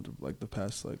 like the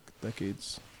past like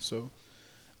decades. So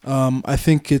I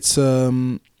think it's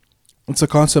a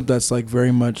concept that's like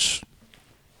very much,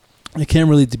 it can't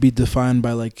really be defined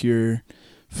by like your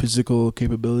physical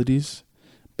capabilities,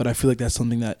 but I feel like that's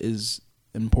something that is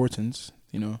important.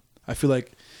 I feel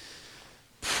like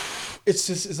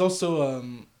it's also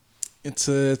it's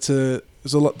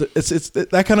a lot. It's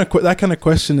that kind of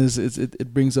question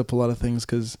it brings up a lot of things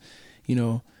because, you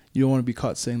don't want to be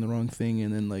caught saying the wrong thing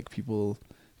and then like people.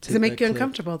 Does it make you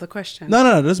uncomfortable? The question.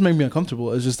 No, it doesn't make me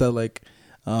uncomfortable. It's just that like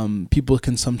people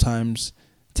can sometimes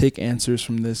take answers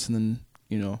from this and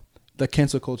then the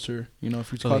cancel culture.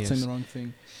 If you're caught saying the wrong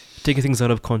thing. Taking things out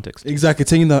of context. Exactly,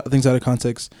 taking things out of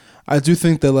context. I do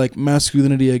think that like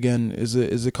masculinity again is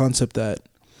a concept that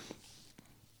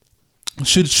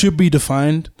should be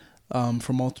defined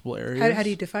for multiple areas. How do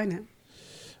you define it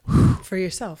for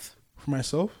yourself? For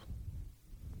myself,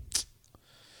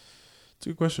 it's a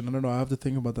good question. I don't know. I have to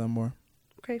think about that more.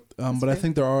 Okay. But I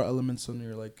think there are elements on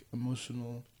your like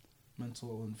emotional,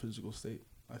 mental, and physical state.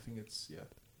 I think it's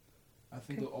I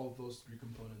think that all of those three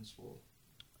components will.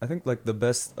 I think like the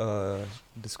best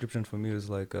description for me is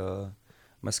like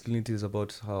masculinity is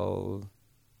about how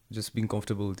just being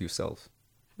comfortable with yourself,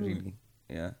 really.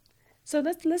 Yeah. So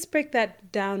let's break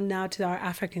that down now to our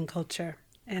African culture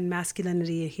and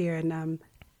masculinity here. And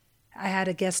I had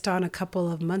a guest on a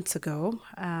couple of months ago,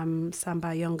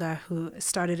 Samba Yonga, who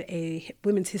started a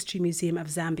women's history museum of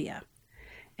Zambia.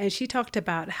 And she talked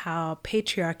about how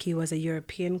patriarchy was a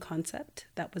European concept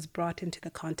that was brought into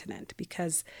the continent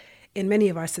because in many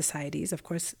of our societies, of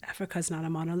course, Africa is not a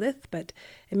monolith, but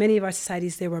in many of our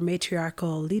societies, there were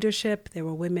matriarchal leadership. There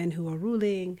were women who were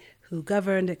ruling, who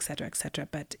governed, et cetera,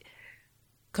 but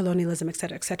colonialism, et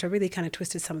cetera, really kind of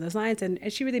twisted some of those lines. And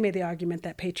she really made the argument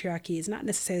that patriarchy is not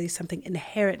necessarily something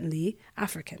inherently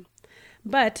African.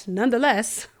 But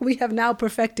nonetheless, we have now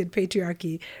perfected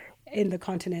patriarchy in the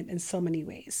continent in so many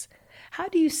ways. How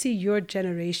do you see your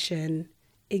generation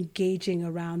engaging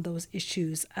around those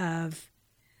issues of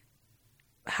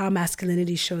how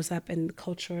masculinity shows up in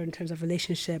culture in terms of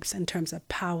relationships, in terms of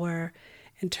power,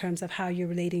 in terms of how you're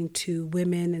relating to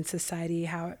women in society,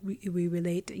 how we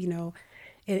relate,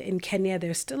 in Kenya,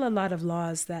 there's still a lot of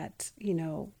laws that,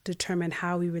 determine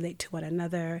how we relate to one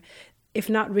another. If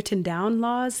not written down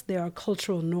laws, there are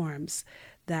cultural norms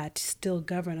that still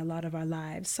govern a lot of our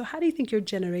lives. So how do you think your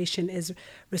generation is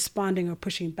responding or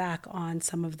pushing back on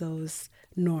some of those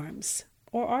norms?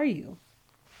 Or are you?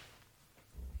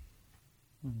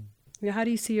 How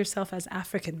do you see yourself as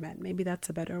African men? Maybe that's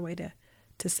a better way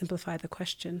to simplify the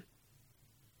question.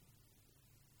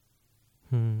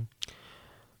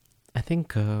 I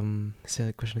think, say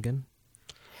that question again.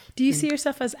 Do you see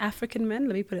yourself as African men?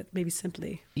 Let me put it maybe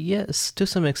simply. Yes, to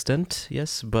some extent,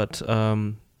 yes. But,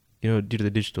 due to the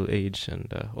digital age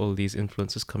and all these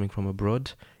influences coming from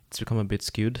abroad, it's become a bit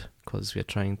skewed because we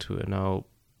are trying to now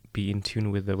be in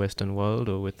tune with the Western world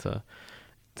or with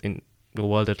in the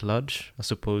world at large,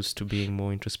 as opposed to being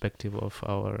more introspective of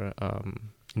our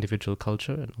individual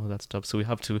culture and all that stuff. So we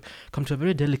have to come to a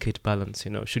very delicate balance,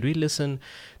 Should we listen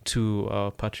to our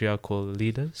patriarchal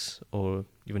leaders or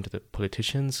even to the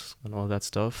politicians and all that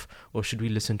stuff? Or should we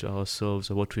listen to ourselves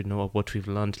or what we know of what we've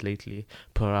learned lately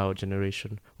per our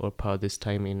generation or per this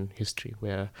time in history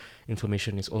where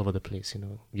information is all over the place? You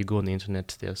know, you go on the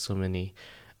internet, there are so many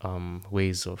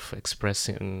ways of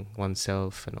expressing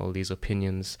oneself and all these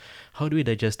opinions. How do we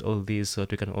digest all these so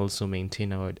that we can also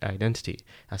maintain our identity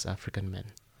as African men?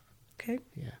 Okay.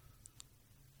 Yeah.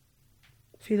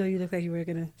 Philo, you look like you were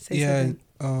gonna say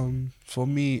something. For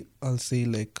me, I'll say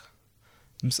like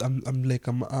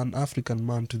I'm an African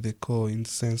man to the core, in the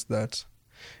sense that,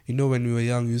 you know, when we were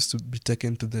young, we used to be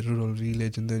taken to the rural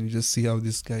village, and then you just see how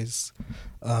these guys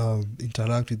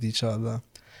interact with each other.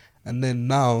 And then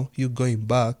now you're going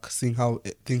back, seeing how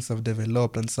things have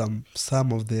developed, and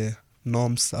some of the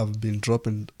norms have been dropped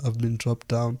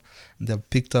down, and they've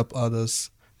picked up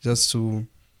others just to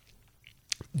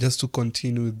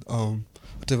continue with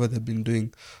whatever they've been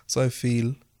doing. So I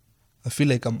feel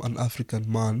like I'm an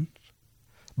African man,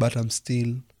 but I'm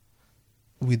still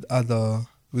with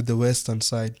the Western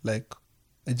side. Like,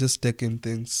 I just take in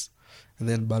things and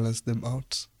then balance them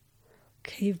out.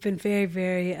 Okay, you've been very,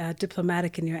 very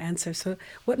diplomatic in your answer. So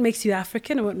what makes you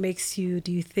African, and what makes you,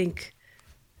 do you think,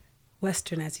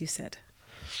 Western, as you said?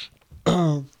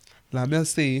 Let me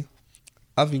say,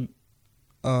 having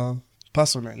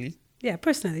personally, Yeah,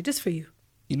 personally, just for you.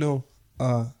 you know,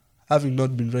 having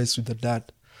not been raised with a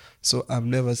dad, so I've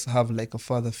never have like a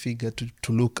father figure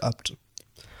to look up to.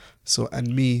 So,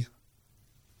 and me,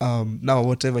 now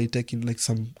whatever you take in, like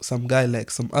some guy,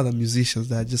 like some other musicians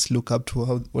that I just look up to,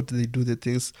 what they do, the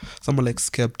things, someone like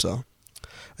Skepta.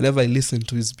 Whenever I listen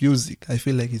to his music, I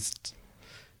feel like it's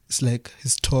like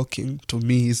he's talking to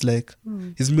me. It's like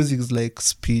his music is like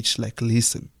speech, like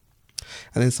listen.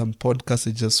 And then some podcasts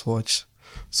I just watch.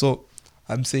 So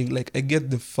I'm saying, like, I get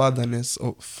the fatherness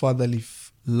or fatherly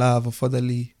love or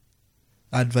fatherly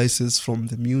advices from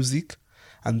the music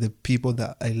and the people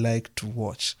that I like to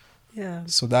watch. Yeah.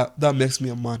 So that makes me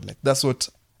a man. Like, that's what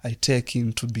I take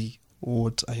in to be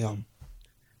what I am.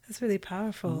 That's really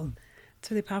powerful. It's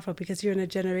really powerful because you're in a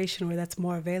generation where that's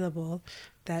more available,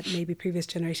 that maybe previous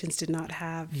generations did not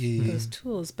have those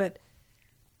tools. But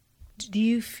do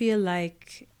you feel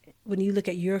like, when you look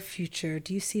at your future,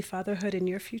 do you see fatherhood in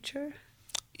your future?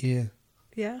 Yeah.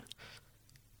 Yeah?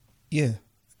 Yeah.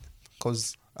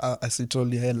 Because as I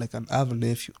told you, I have a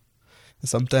nephew. And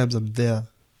sometimes I'm there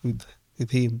with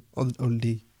him all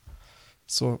day.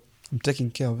 So I'm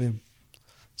taking care of him.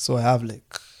 So I have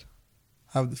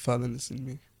the fatherness in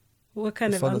me. What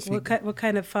kind The of father what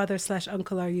kind of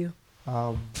father/uncle are you?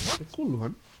 The cool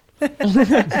one.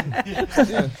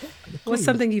 What's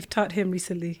something you've taught him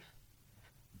recently,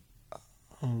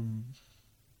 or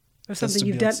Just to something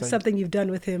you've be done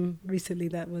outside. with him recently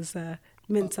that was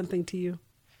meant something to you?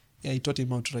 Yeah, he taught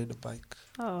him how to ride a bike.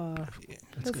 Oh, Yeah.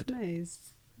 that's nice.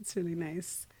 It's really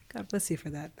nice. God bless you for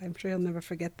that. I'm sure he'll never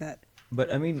forget that.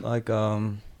 But I mean, like,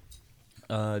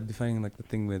 defining like the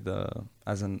thing with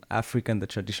as an African, the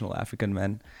traditional African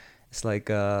man, it's like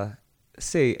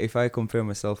say if I compare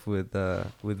myself with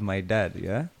my dad,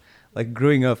 yeah, like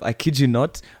growing up, I kid you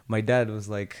not, my dad was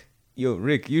like, "Yo,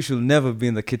 Rick, you should never be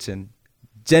in the kitchen."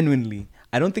 Genuinely,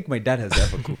 I don't think my dad has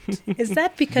ever cooked. Is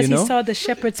that because You he know? saw the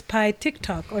shepherd's pie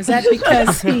TikTok, or is that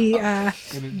because he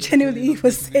genuinely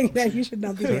was saying that you should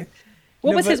not be there?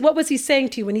 What was he saying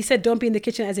to you when he said don't be in the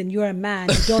kitchen, as in you're a man,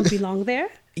 you don't belong there?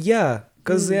 Yeah,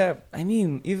 because I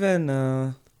mean, even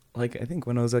like I think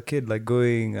when I was a kid, like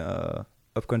going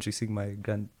up country seeing my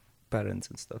grandparents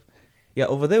and stuff. Yeah,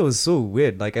 over there was so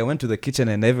weird. Like I went to the kitchen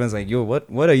and everyone's like, "Yo,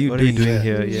 what are you doing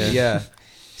here?" Yeah. Yeah.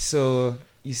 So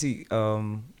you see,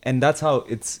 and that's how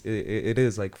it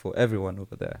is like for everyone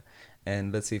over there.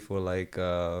 And let's say for like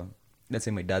let's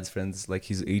say my dad's friends, like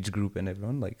his age group and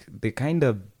everyone, like they kind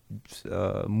of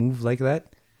move like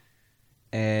that.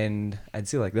 And I'd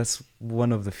say like that's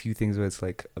one of the few things where it's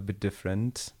like a bit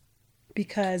different.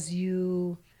 Because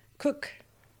you cook.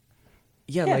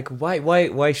 Yeah, Yeah. like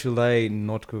why should I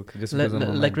not cook just because I'm a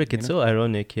man, Like Rick, you it's know? so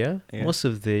ironic, yeah? Yeah. Most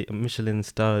of the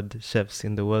Michelin-starred chefs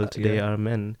in the world today yeah. are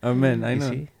men. Oh man, I You know.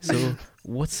 see? So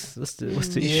what's the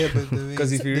Yeah, issue? but the way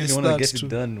Because if you they really want to start get to- it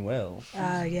done well.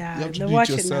 Yeah, You have to no, do it watch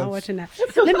it now, yourself. watch it now.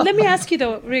 let me ask you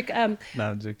though, Rick. Nah,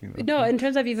 I'm joking. Though. No, in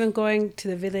terms of even going to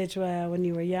the village when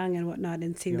you were young and whatnot,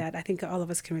 and seeing Yeah. that, I think all of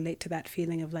us can relate to that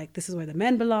feeling of like, this is where the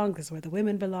men belong, this is where the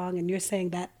women belong, and you're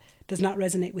saying that does not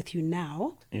resonate with you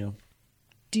now. Yeah.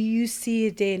 Do you see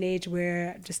a day and age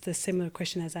where, just a similar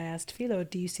question as I asked Philo,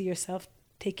 do you see yourself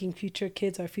taking future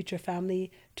kids or future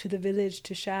family to the village,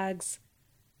 to shags?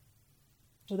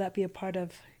 Will that be a part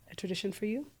of a tradition for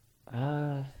you?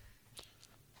 I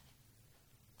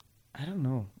don't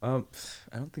know. I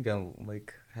don't think I'll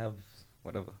like have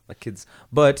whatever, like kids.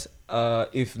 But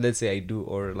if let's say I do,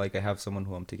 or like I have someone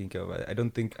who I'm taking care of, I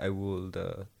don't think I would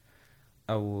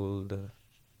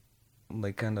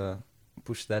like kind of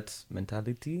push that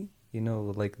mentality.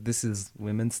 Like this is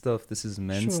women's stuff, this is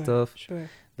men's stuff. Sure.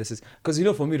 This is because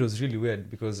for me it was really weird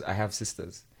because I have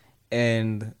sisters,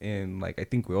 and like I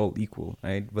think we're all equal,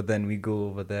 right? But then we go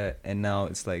over there, and now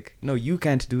it's like, no, you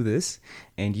can't do this,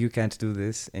 and you can't do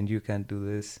this, and you can't do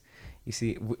this. You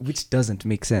see, which doesn't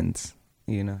make sense.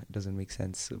 It doesn't make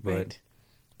sense. But Right.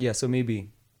 yeah, so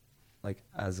maybe like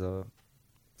as a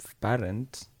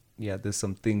parent, yeah, there's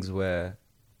some things where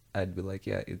I'd be like,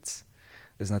 yeah,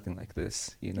 there's nothing like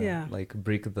this, Yeah. like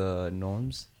break the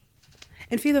norms.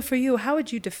 And Philo, for you, how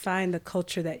would you define the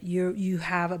culture that you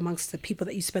have amongst the people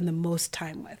that you spend the most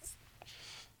time with?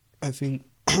 I think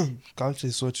culture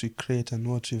is what we create and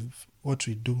what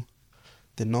we do,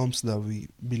 the norms that we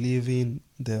believe in,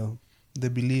 the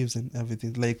beliefs and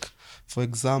everything. Like, for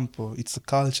example, it's a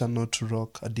culture not to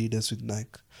rock Adidas with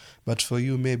Nike, but for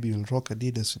you maybe you'll rock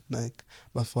Adidas with Nike,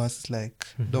 but for us it's like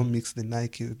don't mix the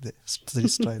Nike with the three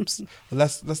stripes. Well,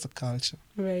 that's the culture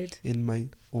Right. in my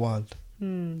world.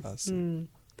 Mm. That's Mm.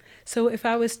 So if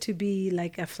I was to be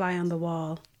like a fly on the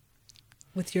wall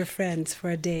with your friends for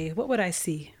a day, what would I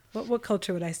see? What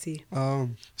culture would I see?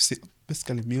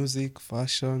 Basically music,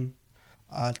 fashion,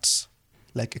 arts,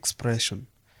 like expression.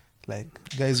 Like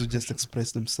guys who just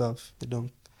express themselves. The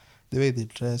way they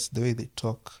dress, the way they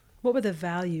talk. What would the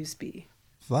values be?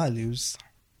 Values,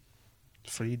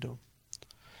 freedom.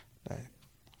 Like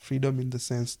freedom in the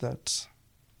sense that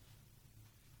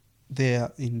they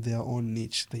are in their own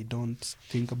niche. They don't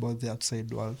think about the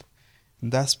outside world. In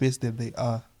that space that they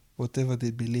are, whatever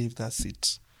they believe, that's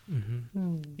it.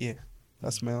 Yeah,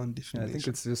 that's my own Yeah, definition. I think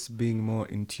it's just being more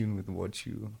in tune with what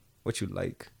you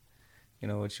like,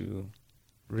 what you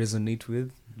resonate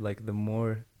with. Like the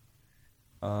more,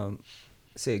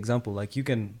 say example, like you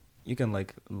can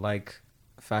like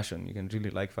fashion, you can really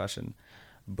like fashion,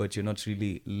 but you're not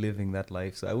really living that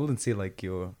life. So I wouldn't say like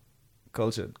you're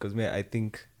cultured, because I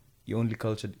think you're only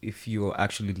cultured if you're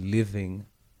actually living,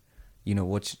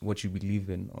 what you believe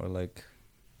in, or like.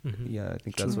 Yeah, I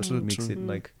think that's what makes it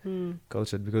like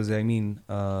cultured. Because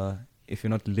if you're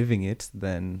not living it,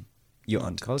 then you're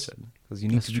uncultured. Because you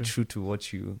need to be true to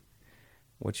what you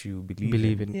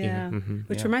believe in. Yeah.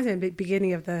 Which Yeah. reminds me, at the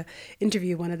beginning of the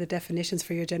interview, one of the definitions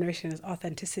for your generation is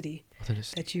authenticity.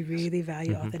 That you really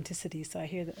value authenticity. So I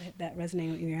hear that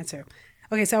resonating with your answer.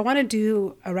 Okay, so I want to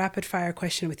do a rapid fire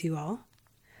question with you all.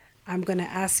 I'm going to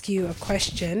ask you a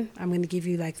question. I'm going to give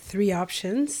you like 3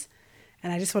 options,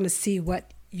 and I just want to see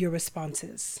what your response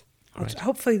is. Right.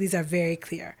 Hopefully these are very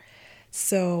clear.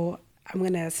 So I'm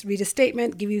going to read a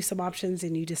statement, give you some options,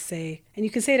 and you just say, and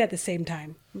you can say it at the same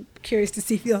time. I'm curious to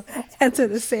see if you'll answer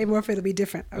the same or if it'll be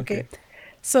different. Okay.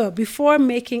 So before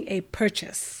making a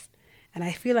purchase, and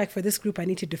I feel like for this group, I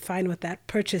need to define what that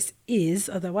purchase is.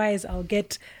 Otherwise, I'll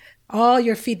get all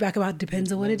your feedback about depends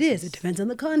on what it is. It depends on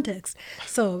the context.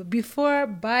 So before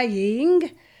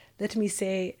buying, let me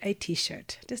say a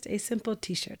t-shirt, just a simple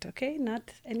t-shirt, okay?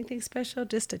 Not anything special,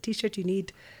 just a t-shirt you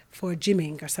need for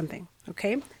gymming or something,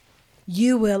 okay?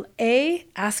 You will A,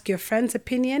 ask your friend's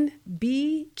opinion,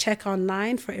 B, check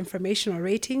online for information or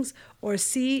ratings, or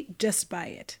C, just buy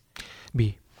it.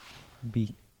 B.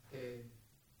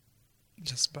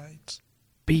 Just buy it.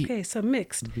 B. Okay, so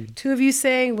mixed. 2 of you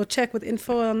saying we'll check with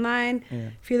info online. Yeah.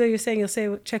 Philo, you're saying you'll say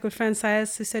check with friends.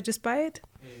 Sias, who said just buy it?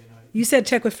 You said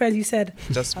check with friends. You said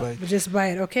Just buy it. just buy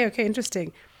it. Okay,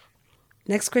 interesting.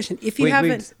 Next question. If you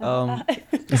haven't...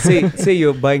 Say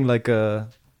you're buying like a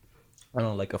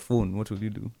phone. What will you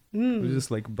do? You just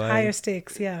like buy. Higher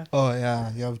stakes, yeah. Oh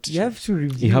yeah, you have to. You have to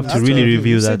review. You have to After really you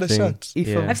review say that the thing. shirt. If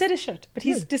Yeah. I've said a shirt, but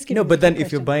he's just giving No, me but a then question.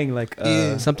 if you're buying like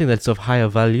Yeah. Something that's of higher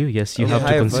value, yes, you Okay, have to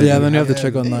higher consider. Yeah, then you have to Yeah,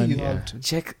 check hey, online. You Yeah. have to.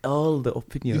 check all the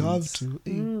opinions. You have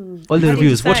to. All the How do you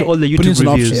reviews. Watch decide? all the Put in YouTube some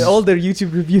reviews. options. all their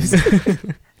YouTube reviews.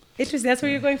 Interesting. That's where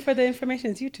you're going for the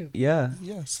information. It's YouTube. Yeah.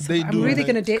 Yes, So they I'm do. really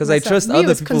going to date 'Cause I myself. trust Me, other it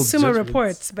was people's Consumer judgments.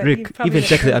 Reports, but you Rick, probably even never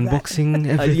check the heard of that. unboxing.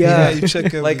 Everything. Yeah. you check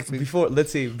everything.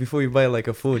 Like before you buy like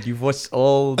a phone, you've watched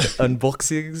all the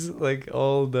unboxings, like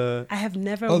all the I have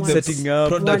never All once. the setting up,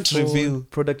 product phone, review.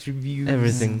 product reviews,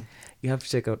 Everything. You have to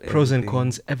check out Pros and everything.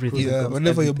 cons, everything. Pros Yeah, and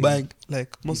whenever you're everything. buying,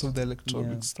 like most of the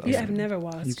electronic Yeah. stuff. Yeah, I've never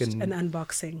watched can- an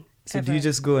unboxing. So ever. do you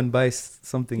just go and buy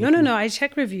something? No. I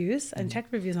check reviews and check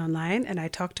reviews online, and I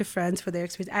talk to friends for their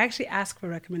experience. I actually ask for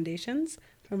recommendations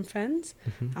from friends.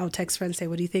 I'll text friends, say,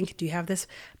 "What do you think? Do you have this?"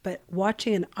 But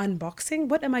watching an unboxing,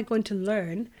 what am I going to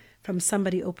learn from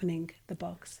somebody opening the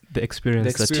box? The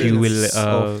experience The that you will. experience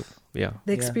of- Yeah.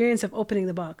 The Yeah. experience of opening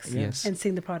the box Yes. and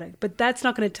seeing the product. But that's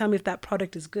not going to tell me if that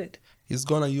product is good. he's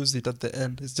gonna use it at the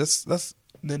end. It's just that's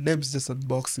the name's just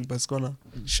unboxing, but it's gonna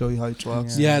show you how it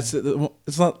works. Yeah,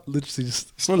 it's not literally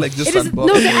just. It's not like just It is unboxing.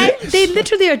 no. They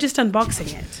literally are just unboxing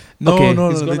it. No, Okay. no,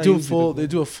 He's no. They gonna do a use it full. at They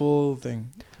do a full thing,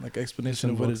 like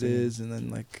explanation of what it unboxing. is, and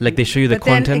then Like they show you the But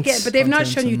then contents. again, but they've not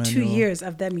Contents shown you and 2 manual. years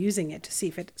of them using it to see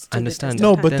if it. stood the Understand. test of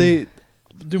no, time. but Then-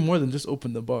 they do more than just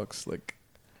open the box. Like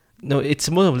No, it's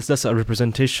more of just a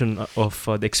representation of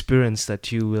the experience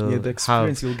that you will Yeah, the have.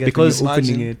 experience you'll get because when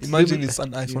you're opening it. Imagine it's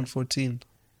an iPhone 14.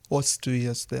 What's 2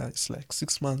 years there? It's like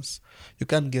 6 months. You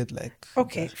can't get like.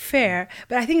 Okay, fair.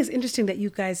 But I think it's interesting that you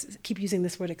guys keep using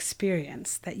this word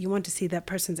experience, that you want to see that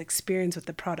person's experience with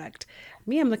the product.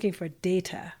 Me, I'm looking for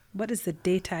data. What is the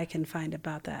data I can find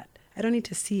about that? I don't need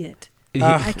to see it.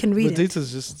 I can read the it.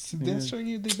 data's just. They're showing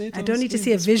you the data. I on don't need to screen.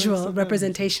 see a That's why it's visual so bad.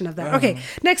 representation of that. Okay,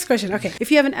 next question. Okay,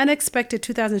 if you have an unexpected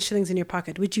 2,000 shillings in your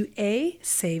pocket, would you A,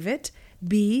 save it,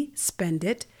 B, spend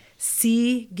it,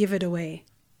 C, give it away,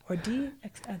 or D,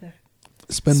 X other?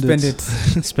 Spend it.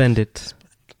 spend it.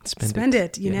 Spend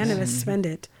it. Unanimous, spend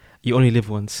it. You only live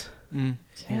once. Mm.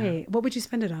 Hey, what would you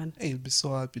spend it on? Hey, you'd be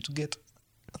so happy to get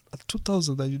a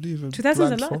 2,000 that you didn't even 2,000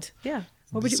 is a plan for. lot. Yeah.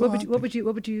 What Be would you so what would you, what happy. would you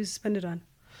what would you spend it on?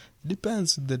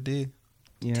 Depends on the day.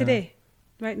 Yeah. Today,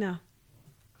 right now.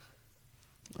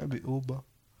 Maybe Uber.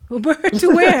 Uber to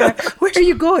where? Where are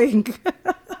you going?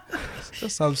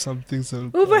 Just have some things.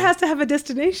 Uber has to have a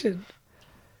destination.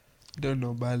 Don't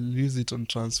know, but I'll use it on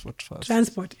transport first.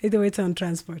 Transport. Either way, it's on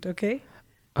transport. Okay.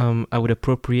 I would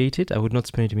appropriate it. I would not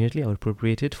spend it immediately. I would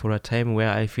appropriate it for a time where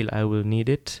I feel I will need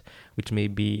it, which may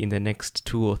be in the next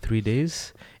 2 or 3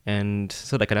 days, and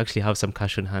so that I can actually have some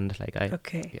cash on hand.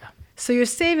 Okay. Yeah. So you're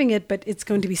saving it, but it's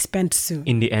going to be spent soon.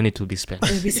 In the end, it will be spent.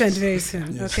 It'll be spent very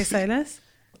soon. Yes. Okay, Silas?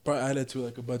 Probably added to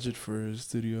like a budget for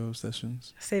studio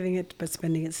sessions. Saving it, but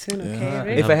spending it soon. Okay. Yeah.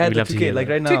 Rick? If I had We'll the have to hear 2K, like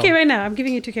that. right now, 2K right now. I'm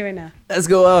giving you 2K right now. let's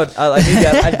go out.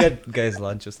 I'd get guys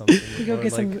lunch or something. You go Or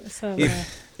get like, some.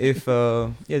 If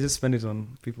just spend it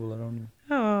on people around me.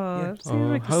 Oh, Yeah. see, Oh,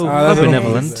 Rick is how so how nice.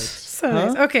 benevolent. So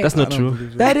nice. Huh? Okay. That's not I don't true.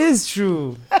 believe That is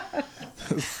true.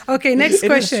 Okay. Next It is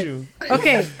question. true.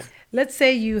 Okay, let's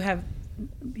say you have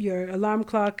your alarm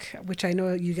clock, which I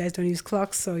know you guys don't use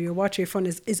clocks, so your watch or your phone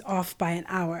is off by an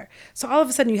hour. So all of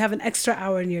a sudden you have an extra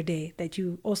hour in your day that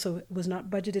you also was not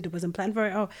budgeted, it wasn't planned for.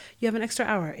 Oh, you have an extra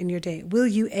hour in your day. Will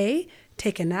you A,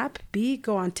 take a nap, B,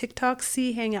 go on TikTok,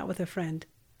 C, hang out with a friend?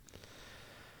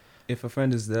 If a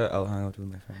friend is there, I'll hang out with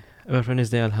my friend. If my friend is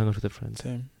there, I'll hang out with a friend.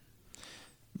 Same.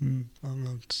 I'm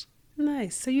not.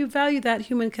 Nice. So you value that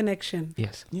human connection.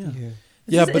 Yes. Yeah.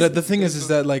 Yeah, It's- but the thing is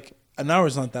that like an hour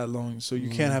is not that long, so you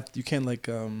can't like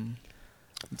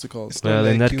what's it called? It's not Well,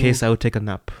 in like that you- case, I would take a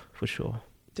nap for sure.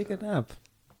 Take a nap.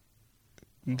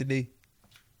 In the day.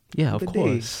 Yeah, of The day.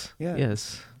 course. Yeah.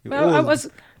 Yes. You're Well, I old. was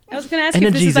going to ask you if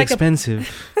Energy this is is like a expensive.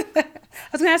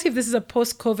 I was going to ask you if this is a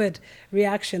post-COVID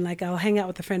reaction, like I'll hang out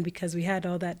with a friend because we had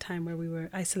all that time where we were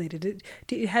isolated.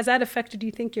 Has that affected, do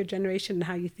you think, your generation and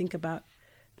how you think about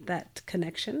that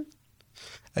connection?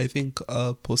 I think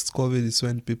post-COVID is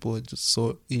when people are just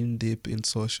so in-deep in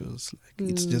socials. Like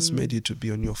it's just made you to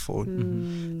be on your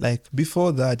phone. Like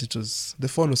before that, the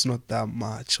phone was not that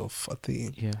much of a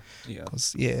thing. Yeah. Yeah.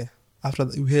 Because after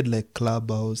that, we had like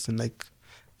Clubhouse and like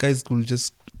guys could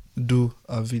just do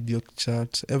a video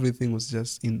chat. Everything was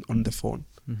just on the phone.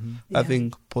 Mm-hmm. Yeah. I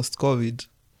think post-COVID,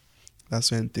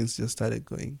 that's when things just started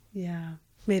going. Yeah.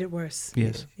 Made it worse.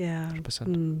 Yes. Yeah.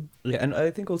 100%. Yeah, and I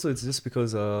think also it's just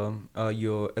because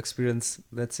your experience,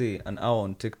 let's say, an hour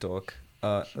on TikTok,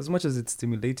 as much as it's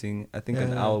stimulating, I think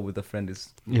an Yeah. hour with a friend is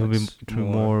It will be much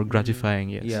more gratifying.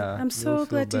 Yes. Yeah, I'm so you'll feel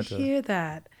glad to better. hear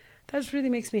that. That really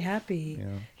makes me happy. Yeah.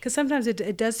 Because sometimes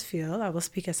it does feel, I will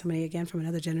speak as somebody again from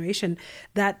another generation,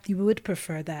 that you would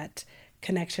prefer that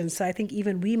connection. So I think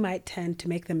even we might tend to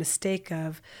make the mistake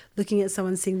of looking at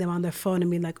someone, seeing them on their phone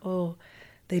and being like, oh,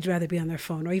 they'd rather be on their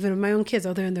phone. Or even my own kids,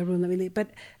 oh, they're in their room, let me leave. But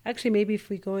actually, maybe if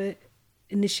we go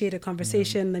initiate a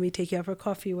conversation, let me take you out for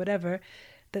coffee, whatever,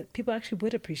 that people actually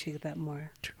would appreciate that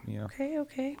more. Yeah.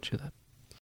 Okay. True that.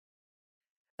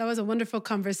 That was a wonderful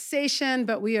conversation,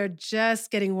 but we are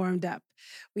just getting warmed up.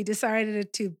 We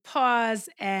decided to pause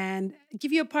and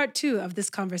give you a part 2 of this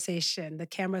conversation. The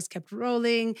cameras kept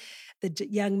rolling. The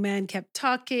young men kept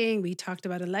talking. We talked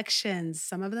about elections.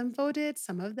 Some of them voted,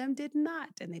 some of them did not.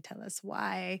 And they tell us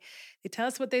why. They tell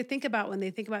us what they think about when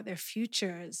they think about their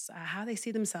futures, how they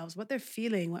see themselves, what they're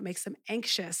feeling, what makes them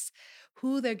anxious,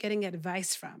 who they're getting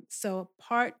advice from. So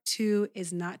part 2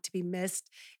 is not to be missed.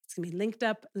 It's going to be linked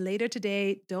up later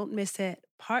today. Don't miss it.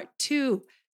 Part 2,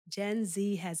 Gen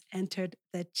Z has entered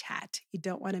the chat. You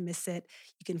don't want to miss it.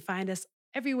 You can find us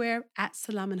everywhere at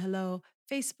Salam and Hello,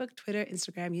 Facebook, Twitter,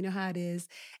 Instagram. You know how it is.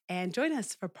 And join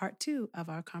us for part 2 of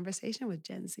our conversation with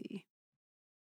Gen Z.